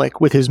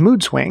public with his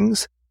mood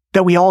swings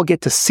that we all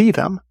get to see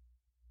them.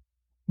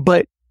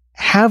 But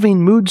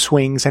having mood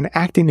swings and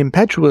acting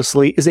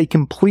impetuously is a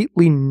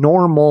completely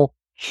normal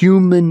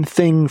human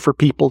thing for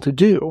people to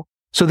do.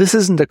 So this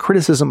isn't a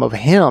criticism of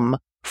him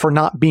for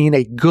not being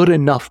a good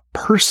enough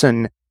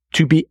person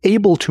to be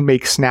able to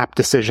make snap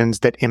decisions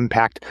that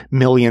impact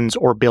millions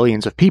or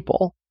billions of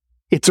people.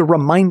 It's a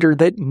reminder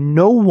that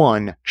no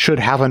one should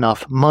have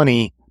enough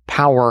money,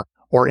 power,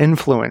 or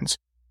influence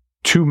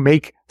to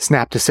make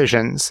snap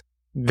decisions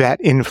that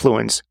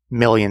influence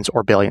millions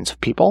or billions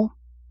of people.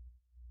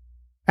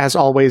 As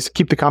always,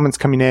 keep the comments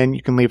coming in.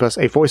 You can leave us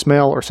a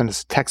voicemail or send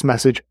us a text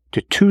message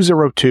to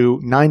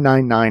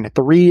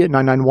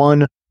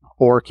 202-999-3991,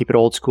 or keep it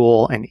old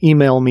school and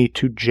email me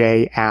to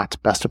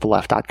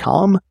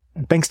j@bestoftheleft.com.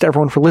 And thanks to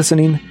everyone for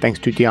listening. Thanks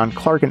to Dion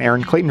Clark and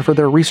Aaron Clayton for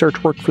their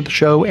research work for the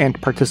show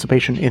and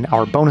participation in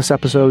our bonus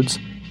episodes.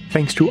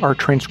 Thanks to our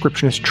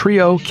transcriptionist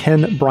trio,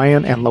 Ken,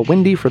 Brian, and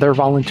LaWindy, for their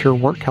volunteer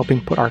work helping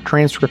put our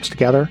transcripts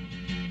together.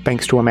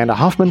 Thanks to Amanda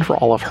Hoffman for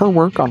all of her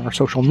work on our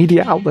social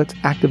media outlets,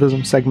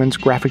 activism segments,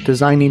 graphic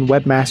designing,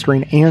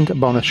 webmastering, and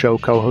bonus show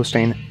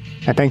co-hosting.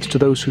 And thanks to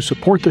those who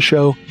support the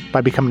show by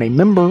becoming a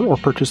member or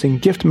purchasing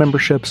gift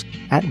memberships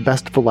at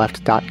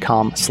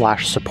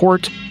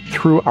bestoftheleft.com/support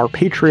through our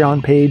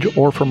Patreon page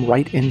or from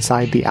right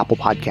inside the Apple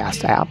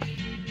Podcast app.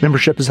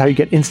 Membership is how you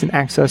get instant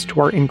access to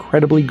our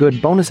incredibly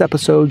good bonus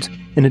episodes,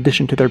 in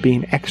addition to there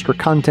being extra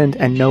content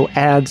and no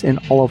ads in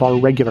all of our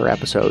regular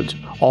episodes,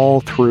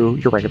 all through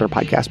your regular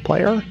podcast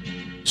player.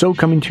 So,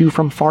 coming to you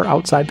from far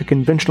outside the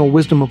conventional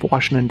wisdom of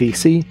Washington,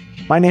 D.C.,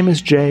 my name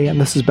is Jay, and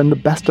this has been the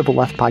Best of the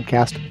Left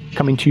podcast,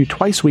 coming to you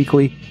twice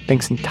weekly,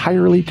 thanks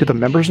entirely to the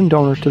members and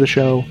donors to the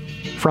show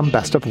from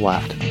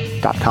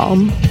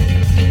bestoftheleft.com.